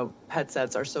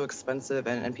 Headsets are so expensive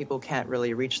and people can't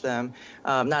really reach them.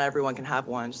 Not everyone can have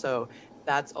one. So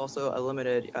that's also a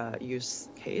limited use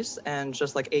case. And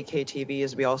just like 8K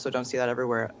TVs, we also don't see that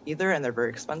everywhere either, and they're very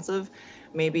expensive.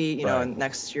 Maybe,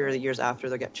 next year, the years after,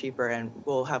 they'll get cheaper, and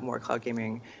we'll have more cloud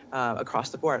gaming across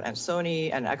the board. And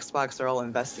Sony and Xbox are all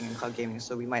investing in cloud gaming,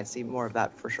 so we might see more of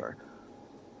that for sure.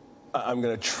 I'm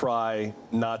going to try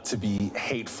not to be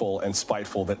hateful and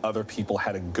spiteful that other people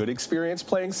had a good experience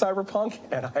playing Cyberpunk,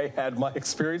 and I had my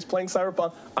experience playing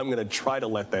Cyberpunk. I'm going to try to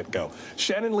let that go.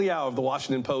 Shannon Liao of The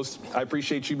Washington Post, I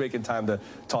appreciate you making time to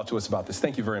talk to us about this.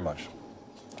 Thank you very much.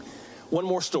 One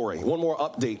more story, one more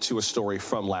update to a story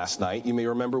from last night. You may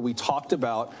remember we talked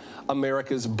about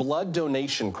America's blood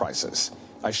donation crisis.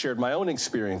 I shared my own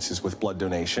experiences with blood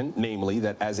donation, namely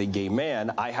that as a gay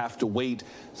man, I have to wait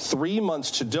 3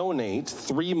 months to donate,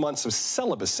 3 months of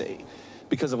celibacy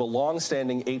because of a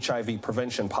long-standing HIV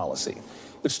prevention policy.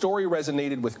 The story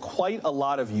resonated with quite a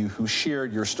lot of you who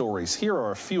shared your stories. Here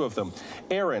are a few of them.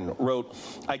 Aaron wrote,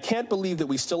 I can't believe that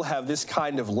we still have this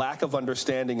kind of lack of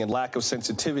understanding and lack of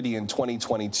sensitivity in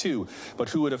 2022, but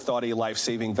who would have thought a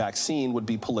life-saving vaccine would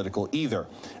be political either?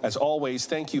 As always,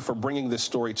 thank you for bringing this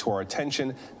story to our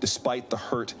attention, despite the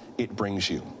hurt it brings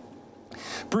you.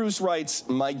 Bruce writes,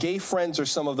 my gay friends are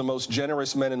some of the most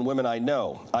generous men and women I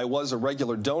know. I was a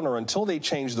regular donor until they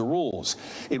changed the rules.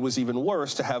 It was even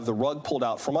worse to have the rug pulled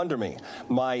out from under me.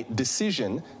 My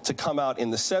decision to come out in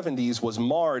the 70s was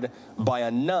marred by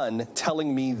a nun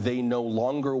telling me they no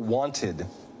longer wanted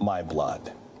my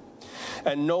blood.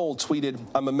 And Noel tweeted,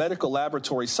 I'm a medical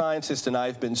laboratory scientist, and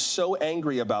I've been so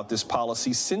angry about this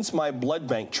policy since my blood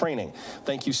bank training.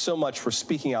 Thank you so much for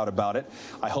speaking out about it.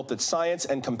 I hope that science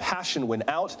and compassion win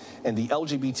out and the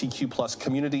LGBTQ+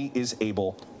 community is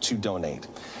able to donate.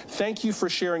 Thank you for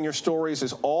sharing your stories.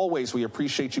 As always, we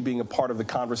appreciate you being a part of the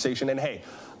conversation. And hey,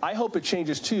 I hope it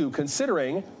changes too,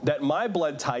 considering that my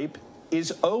blood type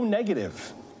is O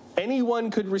negative. Anyone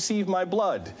could receive my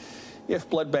blood if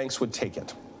blood banks would take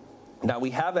it. Now,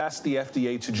 we have asked the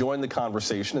FDA to join the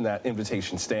conversation, and that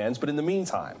invitation stands. But in the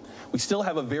meantime, we still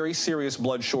have a very serious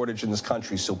blood shortage in this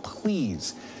country. So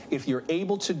please, if you're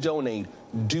able to donate,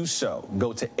 do so.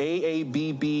 Go to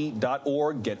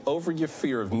aabb.org. Get over your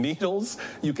fear of needles.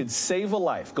 You could save a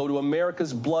life. Go to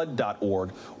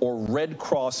americasblood.org or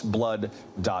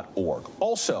redcrossblood.org.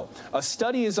 Also, a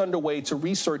study is underway to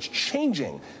research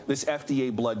changing this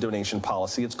FDA blood donation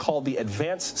policy. It's called the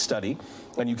ADVANCE study,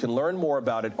 and you can learn more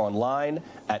about it online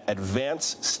at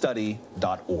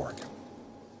advancestudy.org.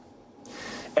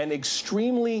 An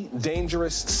extremely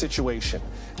dangerous situation.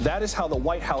 That is how the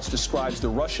White House describes the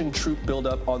Russian troop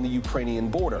buildup on the Ukrainian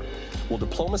border. Will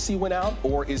diplomacy win out,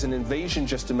 or is an invasion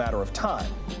just a matter of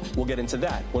time? We'll get into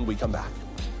that when we come back.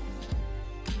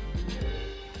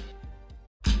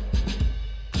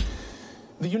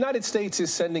 The United States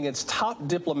is sending its top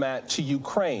diplomat to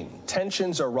Ukraine.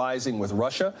 Tensions are rising with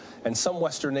Russia, and some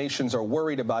Western nations are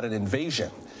worried about an invasion.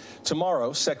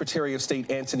 Tomorrow, Secretary of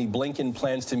State Antony Blinken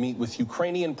plans to meet with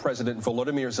Ukrainian President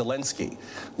Volodymyr Zelensky.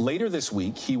 Later this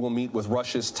week, he will meet with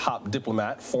Russia's top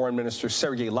diplomat, Foreign Minister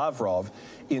Sergei Lavrov,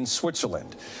 in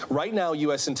Switzerland. Right now,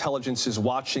 U.S. intelligence is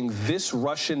watching this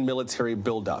Russian military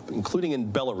buildup, including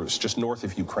in Belarus, just north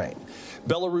of Ukraine.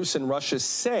 Belarus and Russia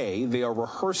say they are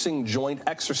rehearsing joint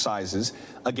exercises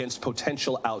against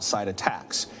potential outside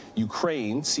attacks.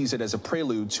 Ukraine sees it as a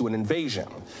prelude to an invasion.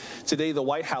 Today, the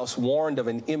White House warned of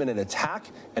an imminent attack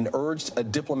and urged a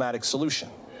diplomatic solution.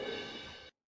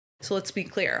 So let's be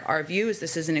clear. Our view is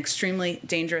this is an extremely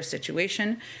dangerous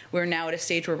situation. We're now at a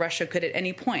stage where Russia could at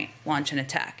any point launch an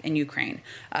attack in Ukraine.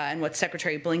 And what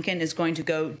Secretary Blinken is going to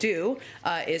go do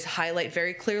is highlight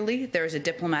very clearly there is a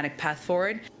diplomatic path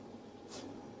forward.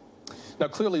 Now,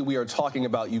 clearly, we are talking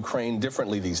about Ukraine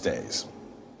differently these days.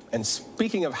 And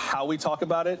speaking of how we talk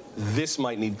about it, this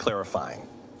might need clarifying.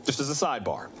 Just as a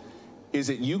sidebar, is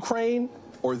it Ukraine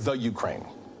or the Ukraine?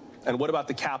 And what about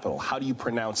the capital? How do you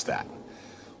pronounce that?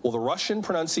 Well, the Russian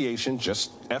pronunciation,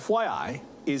 just FYI,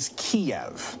 is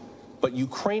Kiev, but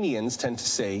Ukrainians tend to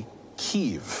say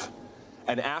Kyiv.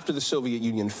 And after the Soviet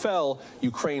Union fell,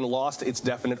 Ukraine lost its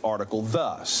definite article,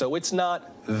 the. So it's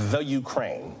not the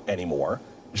Ukraine anymore,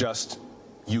 just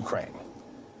Ukraine.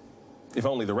 If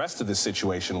only the rest of this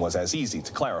situation was as easy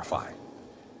to clarify.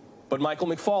 But Michael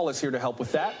McFaul is here to help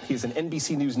with that. He is an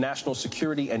NBC News national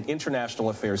security and international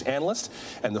affairs analyst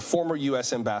and the former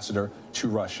U.S. ambassador to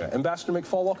Russia. Ambassador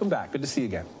McFaul, welcome back. Good to see you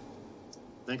again.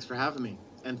 Thanks for having me.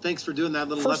 And thanks for doing that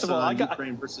little lesson on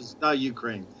Ukraine versus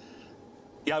Ukraine.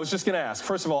 Yeah, I was just going to ask.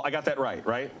 First of all, I got that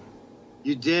right?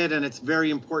 You did, and it's very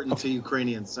important to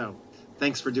Ukrainians. So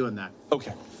thanks for doing that.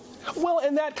 Okay. Well,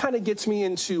 and that kind of gets me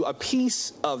into a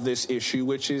piece of this issue,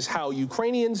 which is how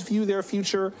Ukrainians view their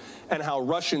future and how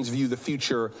Russians view the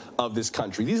future of this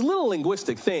country. These little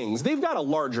linguistic things, they've got a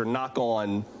larger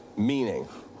knock-on meaning.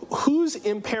 Whose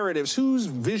imperatives, whose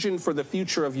vision for the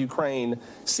future of Ukraine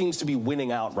seems to be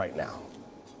winning out right now?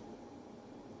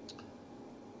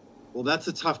 Well, that's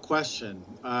a tough question.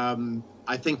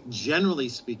 I think generally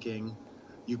speaking,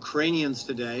 Ukrainians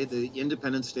today, the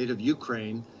independent state of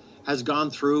Ukraine, has gone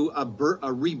through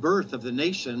a rebirth of the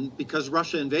nation because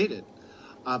Russia invaded.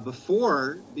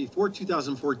 Before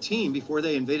 2014, before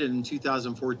they invaded in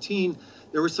 2014,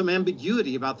 there was some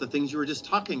ambiguity about the things you were just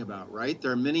talking about, right?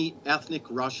 There are many ethnic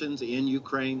Russians in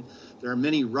Ukraine. There are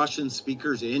many Russian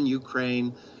speakers in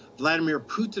Ukraine. Vladimir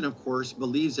Putin, of course,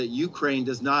 believes that Ukraine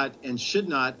does not and should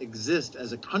not exist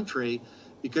as a country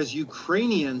because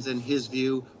Ukrainians, in his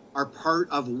view, are part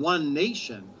of one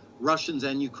nation, Russians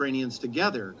and Ukrainians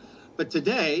together. But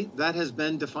today, that has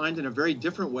been defined in a very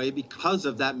different way because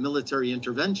of that military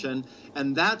intervention.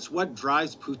 And that's what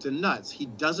drives Putin nuts. He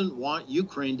doesn't want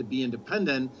Ukraine to be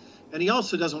independent, and he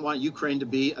also doesn't want Ukraine to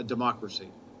be a democracy.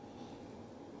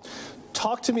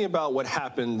 Talk to me about what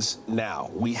happens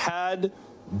now. We had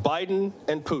Biden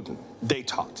and Putin. They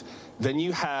talked. Then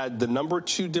you had the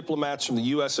 #2 diplomats from the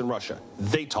U.S. and Russia.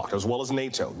 They talked, as well as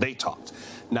NATO. They talked.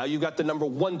 Now you've got the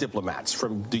 #1 diplomats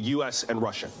from the U.S. and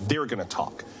Russia. They're going to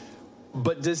talk.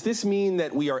 But does this mean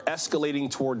that we are escalating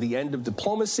toward the end of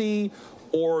diplomacy,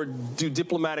 or do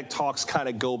diplomatic talks kind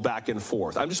of go back and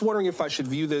forth? I'm just wondering if I should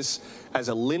view this as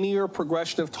a linear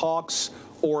progression of talks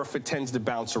or if it tends to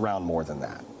bounce around more than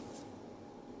that?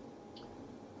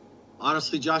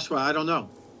 Honestly, Joshua, I don't know.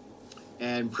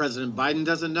 And President Biden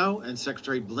doesn't know, and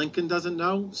Secretary Blinken doesn't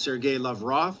know. Sergei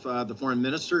Lavrov, the foreign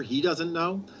minister, he doesn't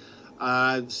know.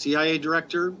 CIA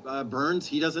Director Burns,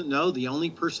 he doesn't know. The only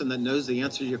person that knows the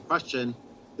answer to your question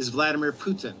is Vladimir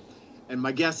Putin. And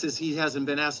my guess is he hasn't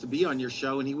been asked to be on your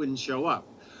show, and he wouldn't show up.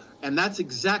 And that's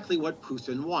exactly what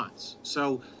Putin wants.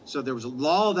 So there was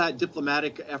all that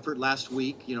diplomatic effort last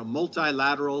week,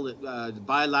 multilateral,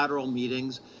 bilateral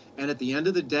meetings. And at the end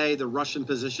of the day, the Russian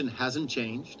position hasn't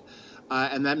changed.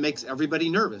 And that makes everybody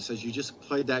nervous. As you just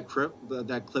played that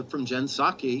clip from Jen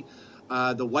Psaki,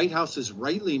 the White House is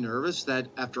rightly nervous that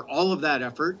after all of that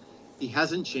effort, he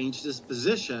hasn't changed his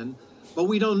position. But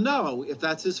we don't know if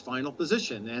that's his final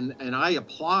position. And I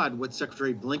applaud what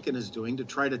Secretary Blinken is doing to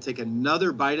try to take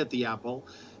another bite at the apple,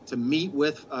 to meet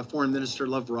with Foreign Minister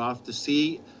Lavrov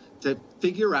to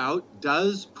figure out,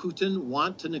 does Putin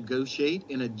want to negotiate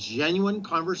in a genuine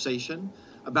conversation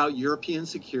about European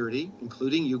security,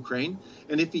 including Ukraine?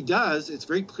 And if he does, it's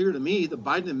very clear to me the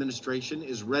Biden administration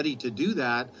is ready to do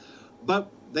that. But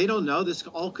they don't know. This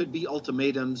all could be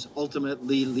ultimatums,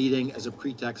 ultimately leading as a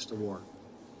pretext to war.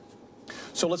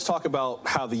 So let's talk about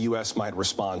how the U.S. might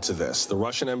respond to this. The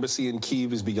Russian embassy in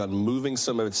Kyiv has begun moving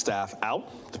some of its staff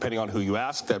out. Depending on who you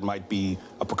ask, that might be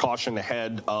a precaution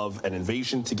ahead of an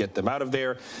invasion to get them out of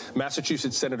there.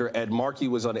 Massachusetts Senator Ed Markey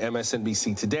was on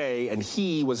MSNBC today, and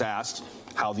he was asked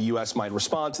how the U.S. might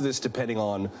respond to this depending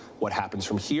on what happens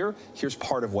from here. Here's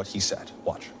part of what he said.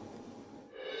 Watch.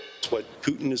 What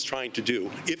Putin is trying to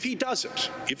do, if he does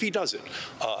it,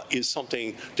 is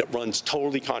something that runs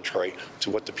totally contrary to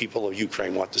what the people of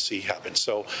Ukraine want to see happen.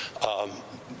 So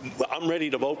I'm ready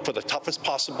to vote for the toughest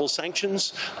possible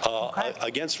sanctions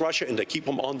against Russia and to keep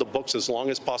them on the books as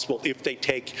long as possible if they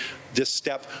take this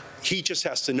step. He just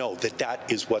has to know that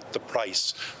that is what the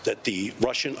price that the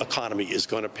Russian economy is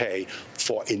going to pay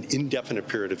for an indefinite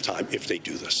period of time if they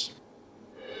do this.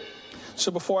 So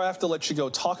before I have to let you go,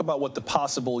 talk about what the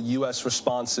possible U.S.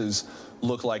 responses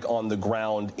look like on the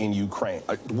ground in Ukraine.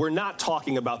 We're not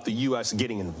talking about the U.S.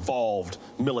 getting involved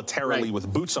militarily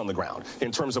with boots on the ground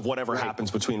in terms of whatever happens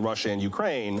between Russia and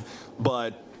Ukraine.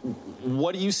 But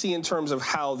what do you see in terms of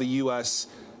how the U.S.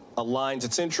 aligns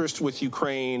its interest with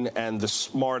Ukraine and the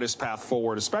smartest path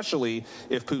forward, especially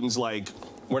if Putin's like,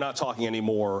 we're not talking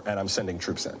anymore and I'm sending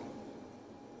troops in?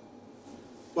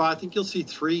 Well, I think you'll see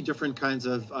three different kinds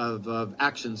of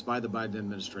actions by the Biden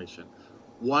administration.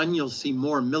 One, you'll see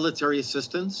more military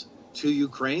assistance to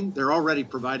Ukraine. They're already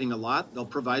providing a lot. They'll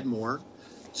provide more.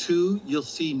 Two, you'll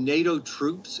see NATO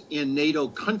troops in NATO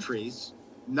countries,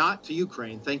 not to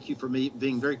Ukraine. Thank you for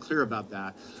being very clear about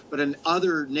that. But in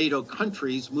other NATO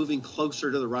countries moving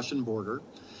closer to the Russian border.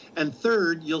 And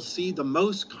third, you'll see the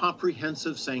most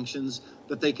comprehensive sanctions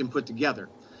that they can put together.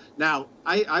 Now,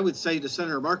 I would say to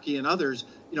Senator Markey and others,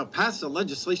 pass the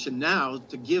legislation now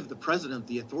to give the president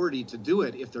the authority to do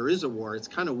it if there is a war. It's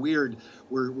kind of weird.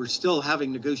 We're still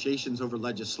having negotiations over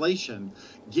legislation.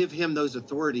 Give him those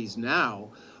authorities now.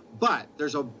 But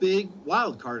there's a big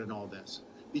wild card in all this.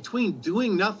 Between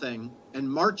doing nothing and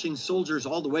marching soldiers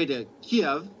all the way to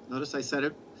Kiev, notice I said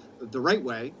it the right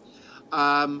way,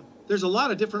 there's a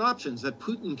lot of different options that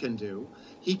Putin can do.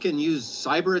 He can use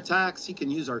cyber attacks. He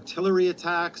can use artillery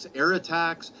attacks, air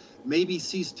attacks, maybe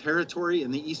seize territory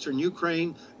in the eastern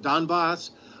Ukraine,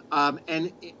 Donbass.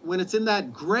 And when it's in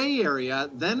that gray area,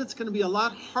 then it's going to be a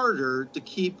lot harder to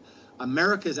keep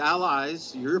America's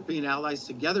allies, European allies,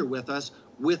 together with us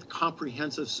with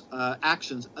comprehensive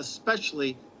actions,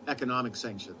 especially economic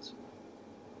sanctions.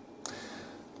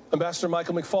 Ambassador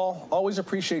Michael McFaul, always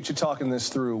appreciate you talking this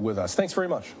through with us. Thanks very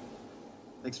much.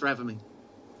 Thanks for having me.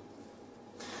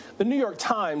 The New York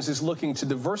Times is looking to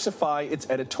diversify its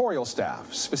editorial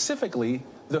staff, specifically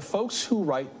the folks who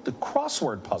write the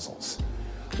crossword puzzles.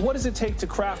 What does it take to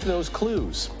craft those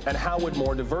clues, and how would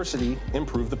more diversity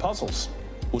improve the puzzles?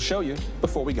 We'll show you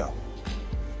before we go.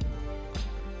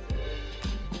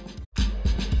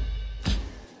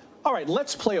 All right,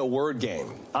 let's play a word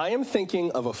game. I am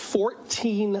thinking of a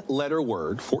 14-letter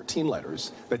word, 14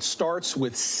 letters, that starts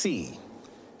with C.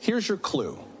 Here's your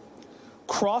clue.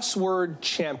 Crossword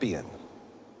champion.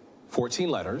 14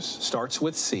 letters, starts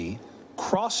with C.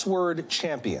 Crossword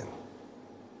champion.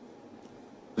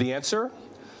 The answer?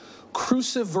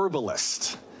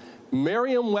 Cruciverbalist.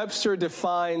 Merriam-Webster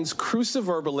defines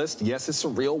cruciverbalist, yes, it's a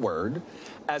real word,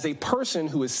 as a person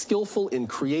who is skillful in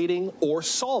creating or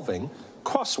solving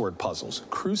crossword puzzles.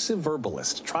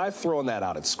 Cruciverbalist. Try throwing that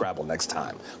out at Scrabble next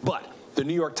time. But The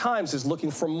New York Times is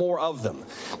looking for more of them.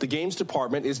 The games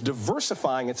department is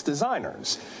diversifying its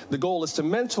designers. The goal is to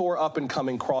mentor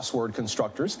up-and-coming crossword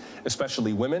constructors,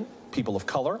 especially women, people of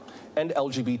color, and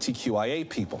LGBTQIA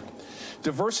people.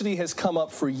 Diversity has come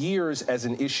up for years as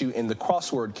an issue in the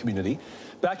crossword community.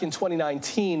 Back in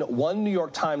 2019, one New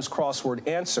York Times crossword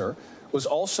answer was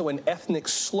also an ethnic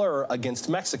slur against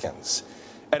Mexicans.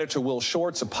 Editor Will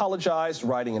Shorts apologized,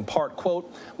 writing in part,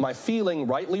 quote, "My feeling,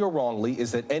 rightly or wrongly,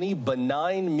 is that any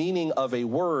benign meaning of a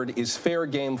word is fair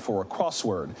game for a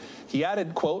crossword." He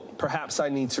added, quote, "Perhaps I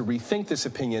need to rethink this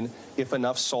opinion if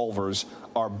enough solvers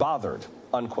are bothered,"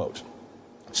 unquote.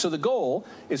 So the goal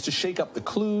is to shake up the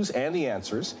clues and the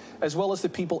answers, as well as the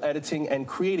people editing and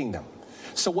creating them.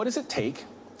 So what does it take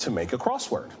to make a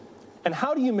crossword? And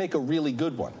how do you make a really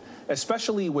good one,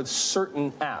 especially with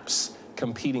certain apps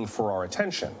competing for our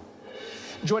attention?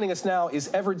 Joining us now is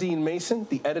Everdeen Mason,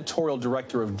 the editorial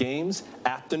director of games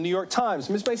at the New York Times.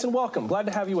 Ms. Mason, welcome. Glad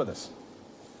to have you with us.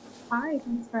 Hi,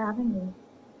 thanks for having me.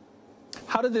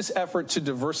 How did this effort to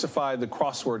diversify the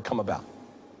crossword come about?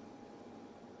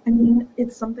 I mean,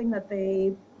 it's something that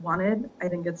they wanted. I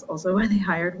think it's also why they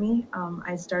hired me.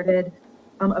 I started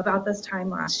about this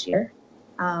time last year,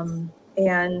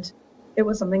 and it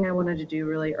was something I wanted to do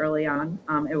really early on.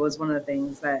 It was one of the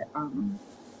things that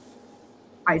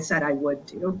I said I would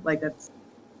do. Like, that's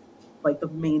like the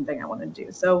main thing I wanted to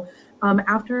do. So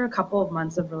after a couple of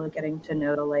months of really getting to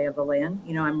know the lay of the land,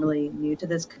 you know, I'm really new to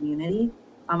this community.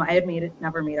 I had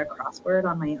never made a crossword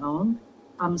on my own.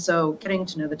 So getting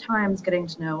to know the Times, getting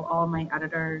to know all of my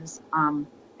editors, and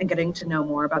getting to know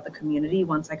more about the community,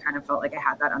 once I kind of felt like I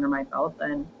had that under my belt,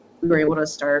 then we were able to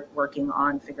start working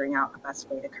on figuring out the best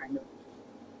way to kind of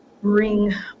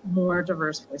bring more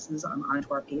diverse voices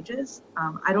onto our pages.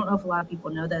 I don't know if a lot of people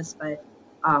know this, but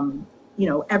you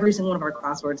know, every single one of our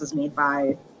crosswords is made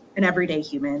by an everyday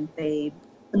human. They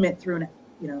submit through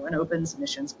an open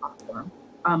submissions platform.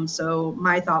 So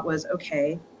my thought was,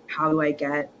 okay, how do I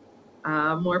get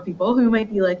more people who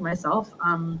might be like myself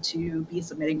to be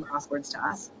submitting crosswords to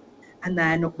us? And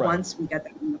then once we get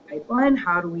them in the pipeline,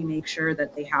 how do we make sure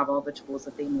that they have all the tools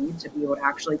that they need to be able to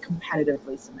actually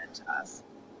competitively submit to us?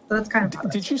 So that's kind of how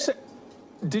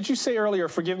Did you say earlier,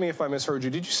 forgive me if I misheard you,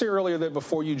 did you say earlier that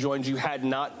before you joined you had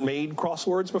not made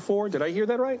crosswords before? Did I hear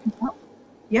that right?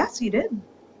 Yes, you did.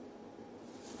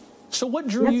 So what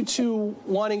drew you to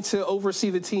wanting to oversee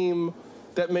the team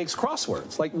that makes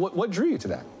crosswords? Like, what drew you to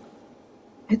that?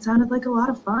 It sounded like a lot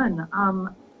of fun.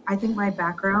 I think my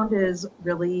background is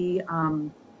really,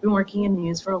 been working in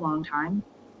news for a long time.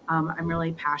 I'm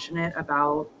really passionate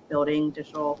about building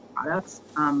digital products,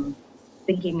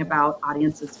 thinking about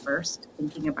audiences first,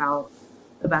 thinking about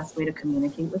the best way to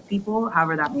communicate with people,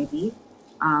 however that may be.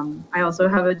 I also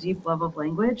have a deep love of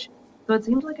language, so it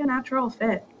seemed like a natural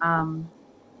fit.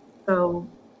 So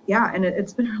yeah, and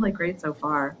it's been really great so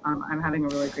far. I'm having a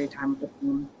really great time with the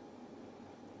team.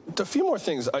 A few more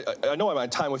things. I know my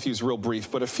time with you is real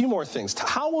brief, but a few more things.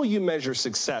 How will you measure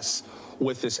success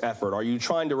with this effort? Are you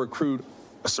trying to recruit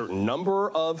a certain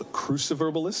number of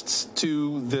cruciverbalists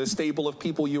to the stable of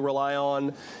people you rely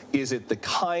on? Is it the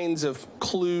kinds of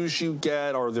clues you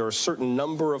get? Are there a certain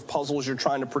number of puzzles you're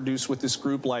trying to produce with this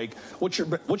group? Like, what's your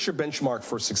benchmark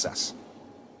for success?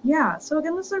 Yeah, so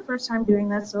again, this is our first time doing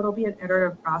this, so it'll be an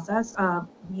iterative process.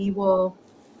 We will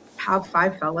have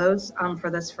 5 fellows for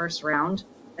this first round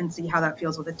and see how that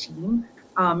feels with a team.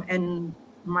 And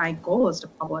my goal is to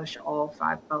publish all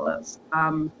 5 fellows.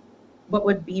 What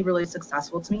would be really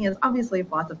successful to me is obviously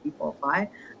if lots of people apply,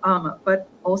 but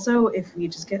also if we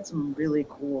just get some really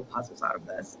cool puzzles out of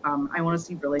this. I want to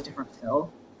see really different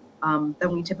fill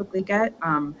than we typically get.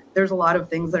 There's a lot of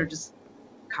things that are just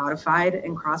codified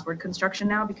in crossword construction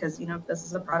now because, you know, this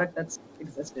is a product that's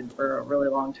existed for a really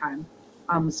long time.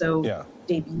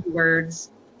 Debut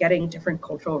words, getting different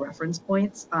cultural reference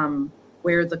points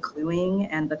where the cluing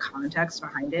and the context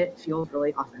behind it feels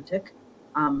really authentic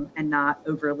and not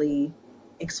overly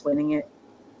explaining it,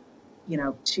 you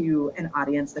know, to an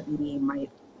audience that maybe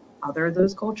might other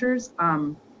those cultures.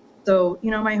 So, you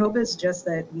know, my hope is just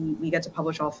that we get to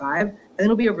publish all 5, and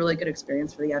it'll be a really good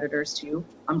experience for the editors too,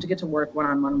 to get to work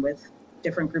one-on-one with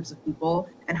different groups of people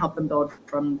and help them build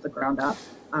from the ground up.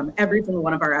 Every single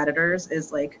one of our editors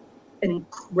is like an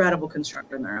incredible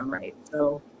constructor in their own right.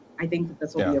 So I think that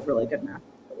this will be a really good match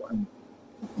for one.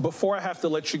 Before I have to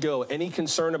let you go, any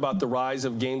concern about the rise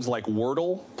of games like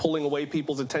Wordle pulling away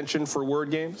people's attention for word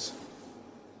games?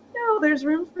 No, there's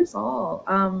room for us all.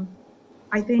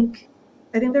 I think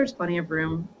there's plenty of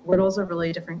room. Wordle's a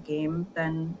really different game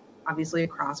than obviously a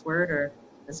crossword or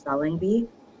a spelling bee.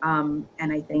 And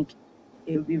I think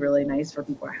it would be really nice for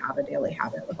people to have a daily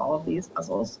habit with all of these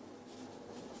puzzles.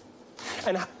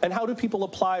 And how do people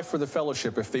apply for the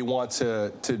fellowship if they want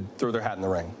to throw their hat in the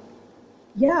ring?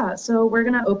 Yeah, so we're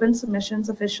going to open submissions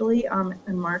officially on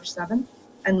March 7th,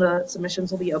 and the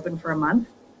submissions will be open for a month.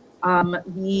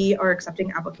 We are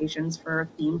accepting applications for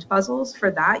themed puzzles.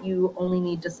 For that, you only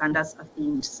need to send us a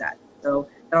themed set. So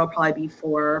that'll probably be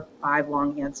 4 or 5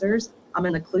 long answers.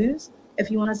 And the clues, if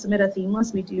you want to submit a theme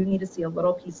list, we do need to see a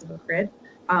little piece of a grid.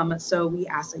 So we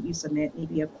ask that you submit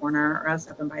maybe a corner or a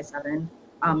 7x7.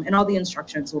 And all the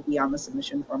instructions will be on the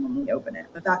submission form when we open it.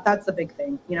 But that's the big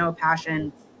thing, you know,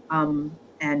 passion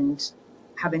and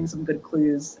having some good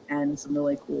clues and some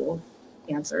really cool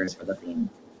answers for the theme.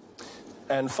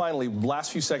 And finally,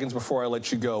 last few seconds before I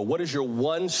let you go, what is your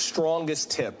one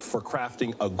strongest tip for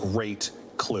crafting a great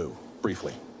clue,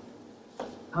 briefly?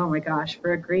 Oh my gosh,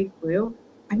 for a great clue?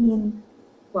 I mean,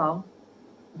 well,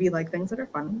 we like things that are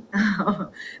funny,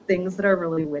 things that are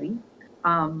really witty.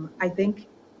 I think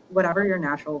whatever your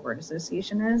natural word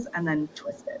association is, and then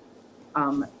twist it.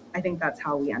 I think that's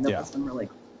how we end up with some really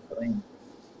cool cluing.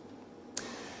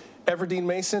 Everdeen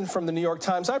Mason from the New York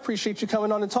Times, I appreciate you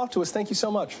coming on and talk to us. Thank you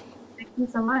so much. Thank you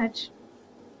so much.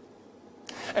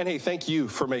 And hey, thank you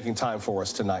for making time for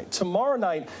us tonight. Tomorrow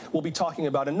night, we'll be talking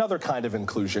about another kind of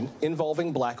inclusion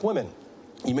involving black women.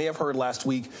 You may have heard last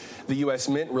week the U.S.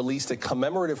 Mint released a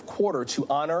commemorative quarter to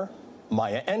honor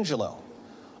Maya Angelou.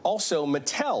 Also,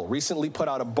 Mattel recently put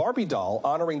out a Barbie doll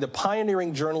honoring the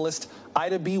pioneering journalist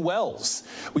Ida B. Wells.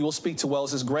 We will speak to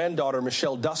Wells's granddaughter,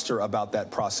 Michelle Duster, about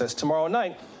that process tomorrow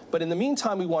night. But in the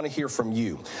meantime, we want to hear from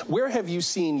you. Where have you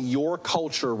seen your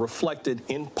culture reflected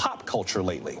in pop culture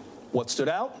lately? What stood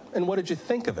out, and what did you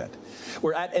think of it?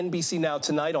 We're at NBC Now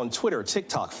Tonight on Twitter,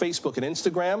 TikTok, Facebook, and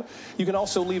Instagram. You can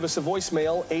also leave us a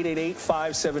voicemail,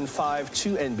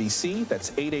 888-575-2NBC.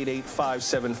 That's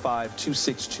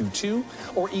 888-575-2622.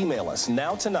 Or email us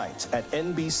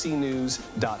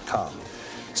nowtonight@nbcnews.com.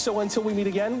 So until we meet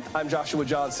again, I'm Joshua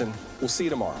Johnson. We'll see you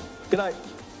tomorrow. Good night.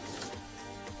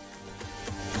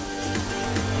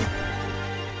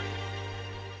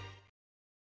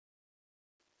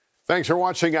 Thanks for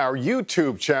watching our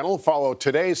YouTube channel. Follow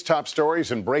today's top stories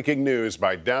and breaking news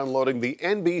by downloading the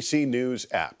NBC News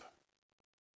app.